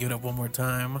community. Give it up one more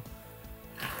time.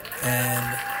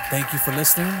 And thank you for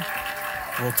listening.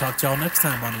 We'll talk to y'all next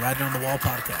time on Riding on the Wall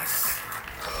podcast.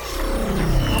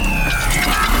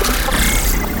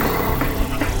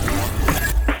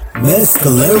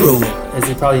 Mescalero. As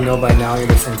you probably know by now, you're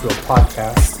listening to a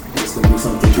podcast.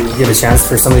 Give a chance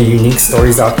for some of the unique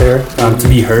stories out there to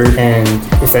be heard, and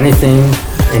if anything,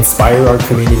 inspire our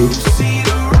community.